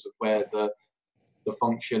examples of where the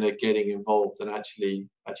function are getting involved, and actually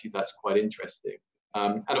that's quite interesting.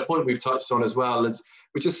 And a point we've touched on as well is,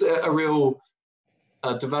 which is a real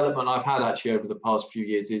development I've had actually over the past few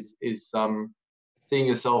years, is seeing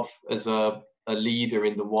yourself as a leader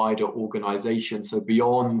in the wider organization. So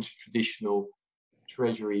beyond traditional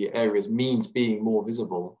Treasury areas means being more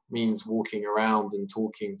visible, means walking around and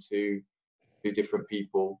talking to different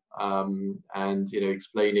people, and, you know,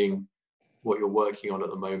 explaining what you're working on at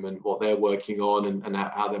the moment, what they're working on, and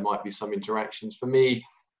how there might be some interactions. For me,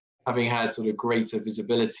 having had sort of greater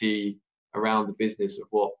visibility around the business of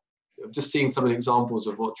just seeing some of the examples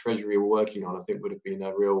of what Treasury were working on, I think would have been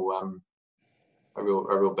a real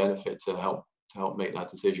benefit to help make that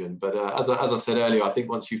decision. But as I said earlier, I think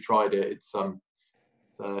once you've tried it, it's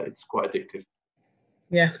quite addictive.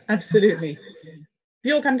 Yeah, absolutely.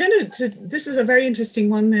 Bjork, I'm going to, this is a very interesting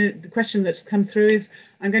one. The question that's come through is,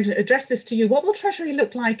 I'm going to address this to you. What will Treasury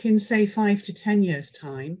look like in, say, 5 to 10 years'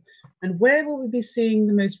 time? And where will we be seeing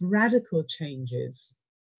the most radical changes?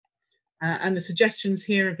 And the suggestions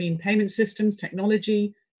here have been payment systems,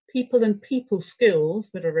 technology, people and people skills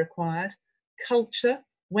that are required, culture,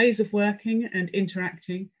 ways of working and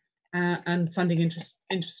interacting, and funding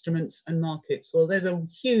instruments and markets. Well, there's a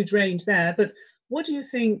huge range there, but what do you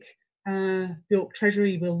think Bjork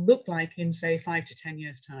Treasury will look like in, say, 5 to 10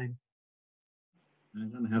 years' time? I'm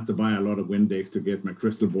going to have to buy a lot of Windex to get my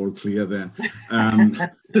crystal ball clear there. I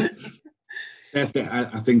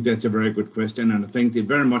think that's a very good question, and I think it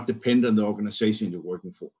very much depends on the organization you're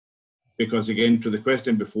working for. Because again, to the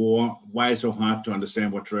question before, why it's so hard to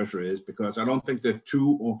understand what Treasury is, because I don't think there are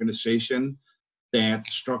two organizations that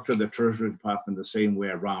structure the Treasury Department the same way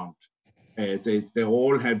around. They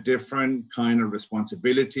all have different kind of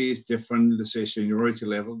responsibilities, different, let's say, seniority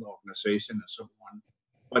level, the organization and so on.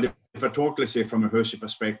 But if I talk, let's say, from a Hershey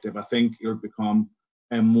perspective, I think it'll become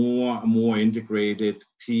a more integrated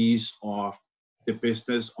piece of the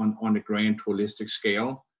business on a grand holistic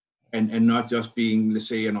scale, and not just being, let's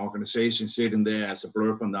say, an organization sitting there as a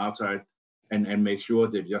blurb on the outside and make sure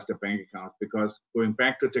they're just a bank account. Because going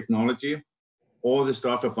back to technology, all the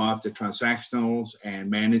stuff about the transactionals and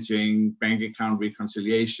managing bank account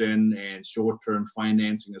reconciliation and short-term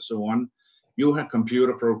financing and so on, you have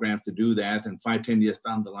computer programs to do that, and 5, 10 years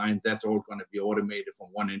down the line, that's all going to be automated from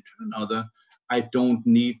one end to another. I don't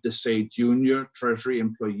need to say junior Treasury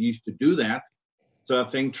employees to do that. So I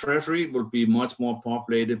think Treasury will be much more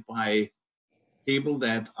populated by people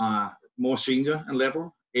that are more senior in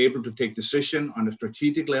level, able to take decision on a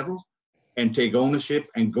strategic level and take ownership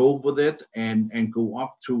and go with it, and go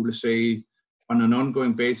up to, let's say, on an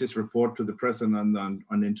ongoing basis, report to the president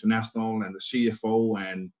on international and the CFO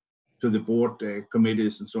and to the board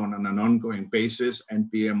committees and so on an ongoing basis, and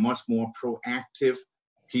be a much more proactive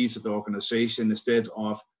piece of the organization instead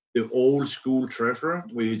of the old school treasurer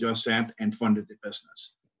where you just sat and funded the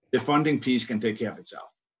business. The funding piece can take care of itself.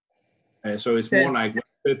 So it's more like what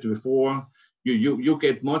I said before, you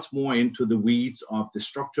get much more into the weeds of the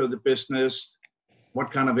structure of the business,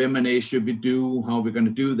 what kind of M&A should we do, how we're going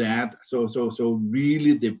to do that. So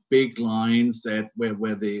really the big lines that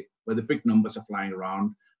where the big numbers are flying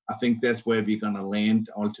around, I think that's where we're going to land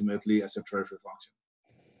ultimately as a treasury function.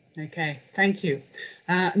 Okay, thank you.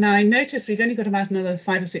 Now I noticed we've only got about another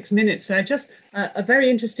 5 or 6 minutes. So just a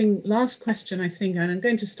very interesting last question, I think, and I'm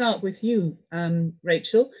going to start with you,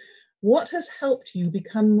 Rachael. What has helped you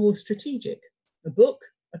become more strategic? A book,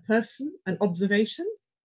 a person, an observation?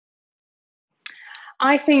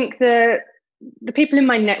 I think the people in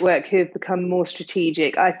my network who have become more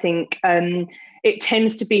strategic, I think it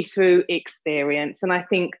tends to be through experience. And I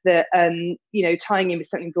think that, you know, tying in with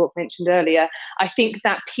something Bjork mentioned earlier, I think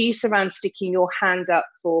that piece around sticking your hand up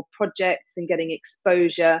for projects and getting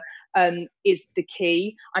exposure is the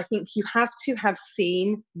key. I think you have to have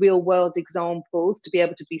seen real world examples to be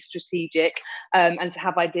able to be strategic and to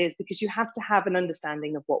have ideas, because you have to have an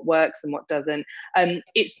understanding of what works and what doesn't.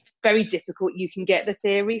 It's very difficult. You can get the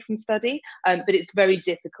theory from study, but it's very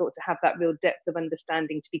difficult to have that real depth of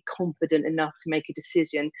understanding to be confident enough to make a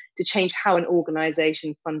decision to change how an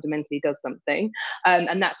organization fundamentally does something.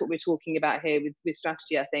 And that's what we're talking about here with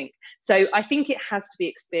strategy, I think. So I think it has to be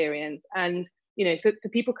experience. And for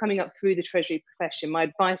people coming up through the Treasury profession, my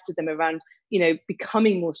advice to them around,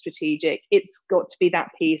 becoming more strategic, it's got to be that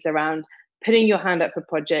piece around putting your hand up for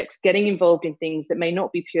projects, getting involved in things that may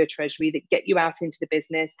not be pure Treasury, that get you out into the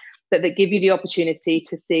business, that give you the opportunity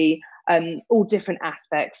to see all different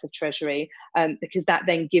aspects of Treasury, because that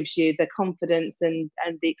then gives you the confidence and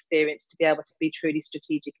the experience to be able to be truly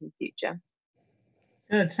strategic in the future.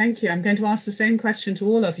 Good, thank you. I'm going to ask the same question to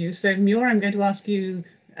all of you. So Muir, I'm going to ask you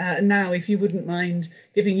now, if you wouldn't mind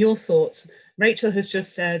giving your thoughts. Rachael has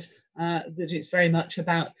just said that it's very much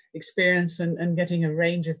about experience and getting a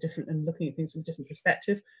range of different and looking at things from a different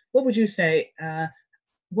perspective. What would you say,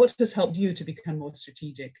 what has helped you to become more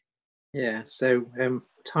strategic? Yeah, so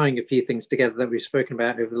tying a few things together that we've spoken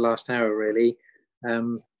about over the last hour, really.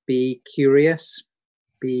 Be curious,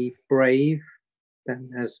 be brave, then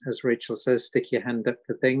as Rachael says, stick your hand up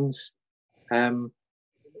for things.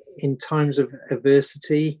 In times of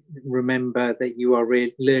adversity, remember that you are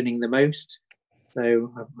learning the most.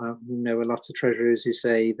 So I know a lot of treasurers who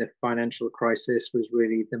say the financial crisis was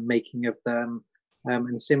really the making of them.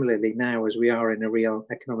 And similarly now, as we are in a real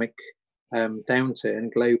economic downturn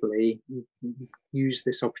globally, use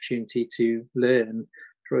this opportunity to learn,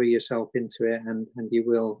 throw yourself into it, and you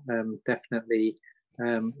will definitely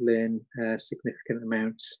learn significant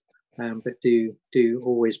amounts. But do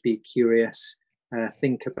always be curious.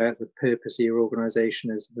 Think about the purpose of your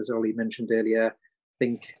organisation, as Ollie mentioned earlier.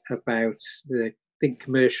 Think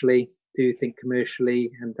commercially. Do think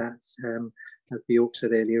commercially, and that's as Bjork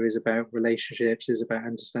said earlier, is about relationships, is about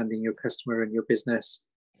understanding your customer and your business,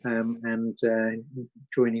 and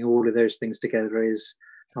joining all of those things together is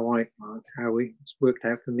how it's worked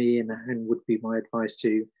out for me, and would be my advice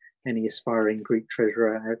to any aspiring Greek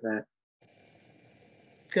treasurer out there.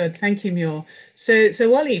 Good, thank you, Muir.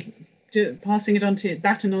 So Ollie, passing it on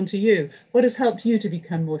to you. What has helped you to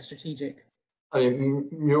become more strategic? I mean,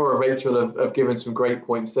 Muir and Rachael have given some great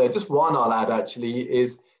points there. Just one I'll add actually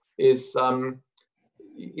is don't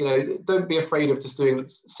be afraid of just doing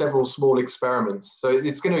several small experiments. So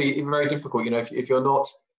it's going to be very difficult. If you're not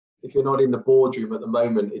in the boardroom at the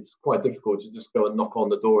moment, it's quite difficult to just go and knock on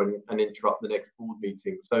the door and interrupt the next board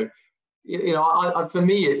meeting. So for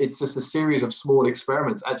me, it's just a series of small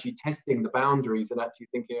experiments, actually testing the boundaries and actually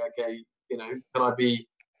thinking, okay, can I be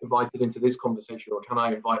invited into this conversation, or can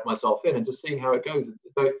I invite myself in, and just seeing how it goes.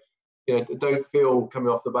 Don't feel coming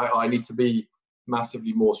off the bat, I need to be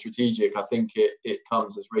massively more strategic. I think it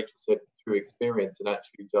comes, as Rachael said, through experience and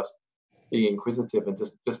actually just being inquisitive and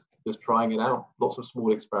just trying it out. Lots of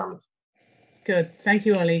small experiments. Good, thank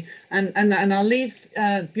you, Ollie. And I'll leave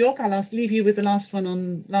Bjork. I'll leave you with the last word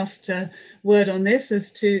on this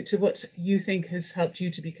as to what you think has helped you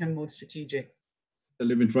to become more strategic.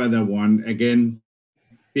 Let me try that one again.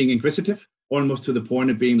 Being inquisitive, almost to the point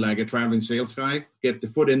of being like a traveling sales guy. Get the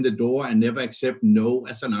foot in the door and never accept no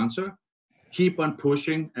as an answer. Keep on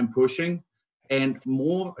pushing and pushing. And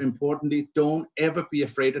more importantly, don't ever be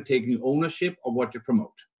afraid of taking ownership of what you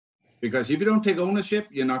promote. Because if you don't take ownership,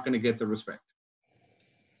 you're not going to get the respect.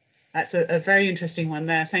 That's a very interesting one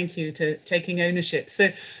there. Thank you to taking ownership. So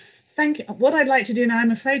what I'd like to do now,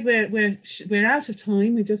 I'm afraid we're out of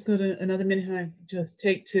time. We've just got another minute I just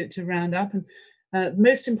take to round up. And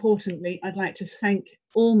most importantly, I'd like to thank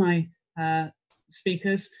all my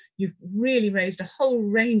speakers. You've really raised a whole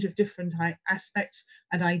range of different aspects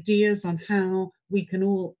and ideas on how we can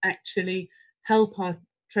all actually help our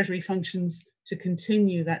Treasury functions to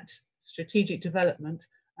continue that strategic development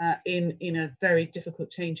in a very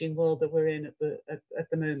difficult changing world that we're in at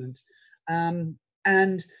the moment.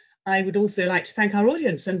 And I would also like to thank our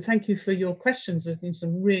audience and thank you for your questions. There's been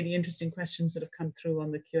some really interesting questions that have come through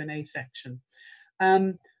on the Q&A section.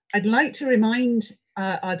 I'd like to remind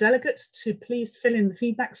our delegates to please fill in the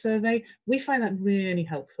feedback survey. We find that really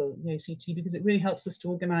helpful in the ACT because it really helps us to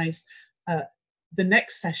organise the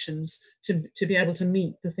next sessions to be able to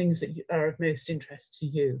meet the things that are of most interest to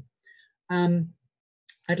you.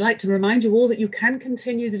 I'd like to remind you all that you can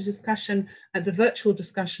continue the discussion at the virtual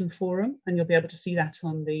discussion forum, and you'll be able to see that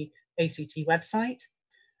on the ACT website.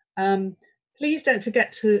 Please don't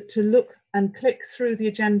forget to look and click through the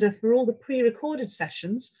agenda for all the pre-recorded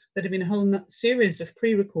sessions that have been a whole series of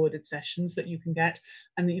pre-recorded sessions that you can get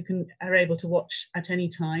and that are able to watch at any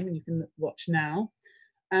time, and you can watch now.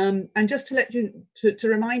 And just to let you, to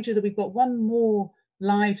remind you that we've got one more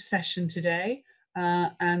live session today,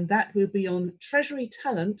 and that will be on Treasury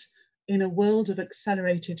talent in a world of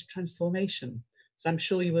accelerated transformation. So I'm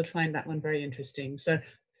sure you would find that one very interesting. So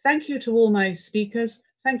thank you to all my speakers.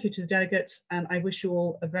 Thank you to the delegates, and I wish you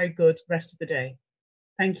all a very good rest of the day.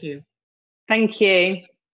 Thank you. Thank you. Thank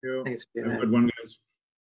you. Thanks, Have a good one, guys.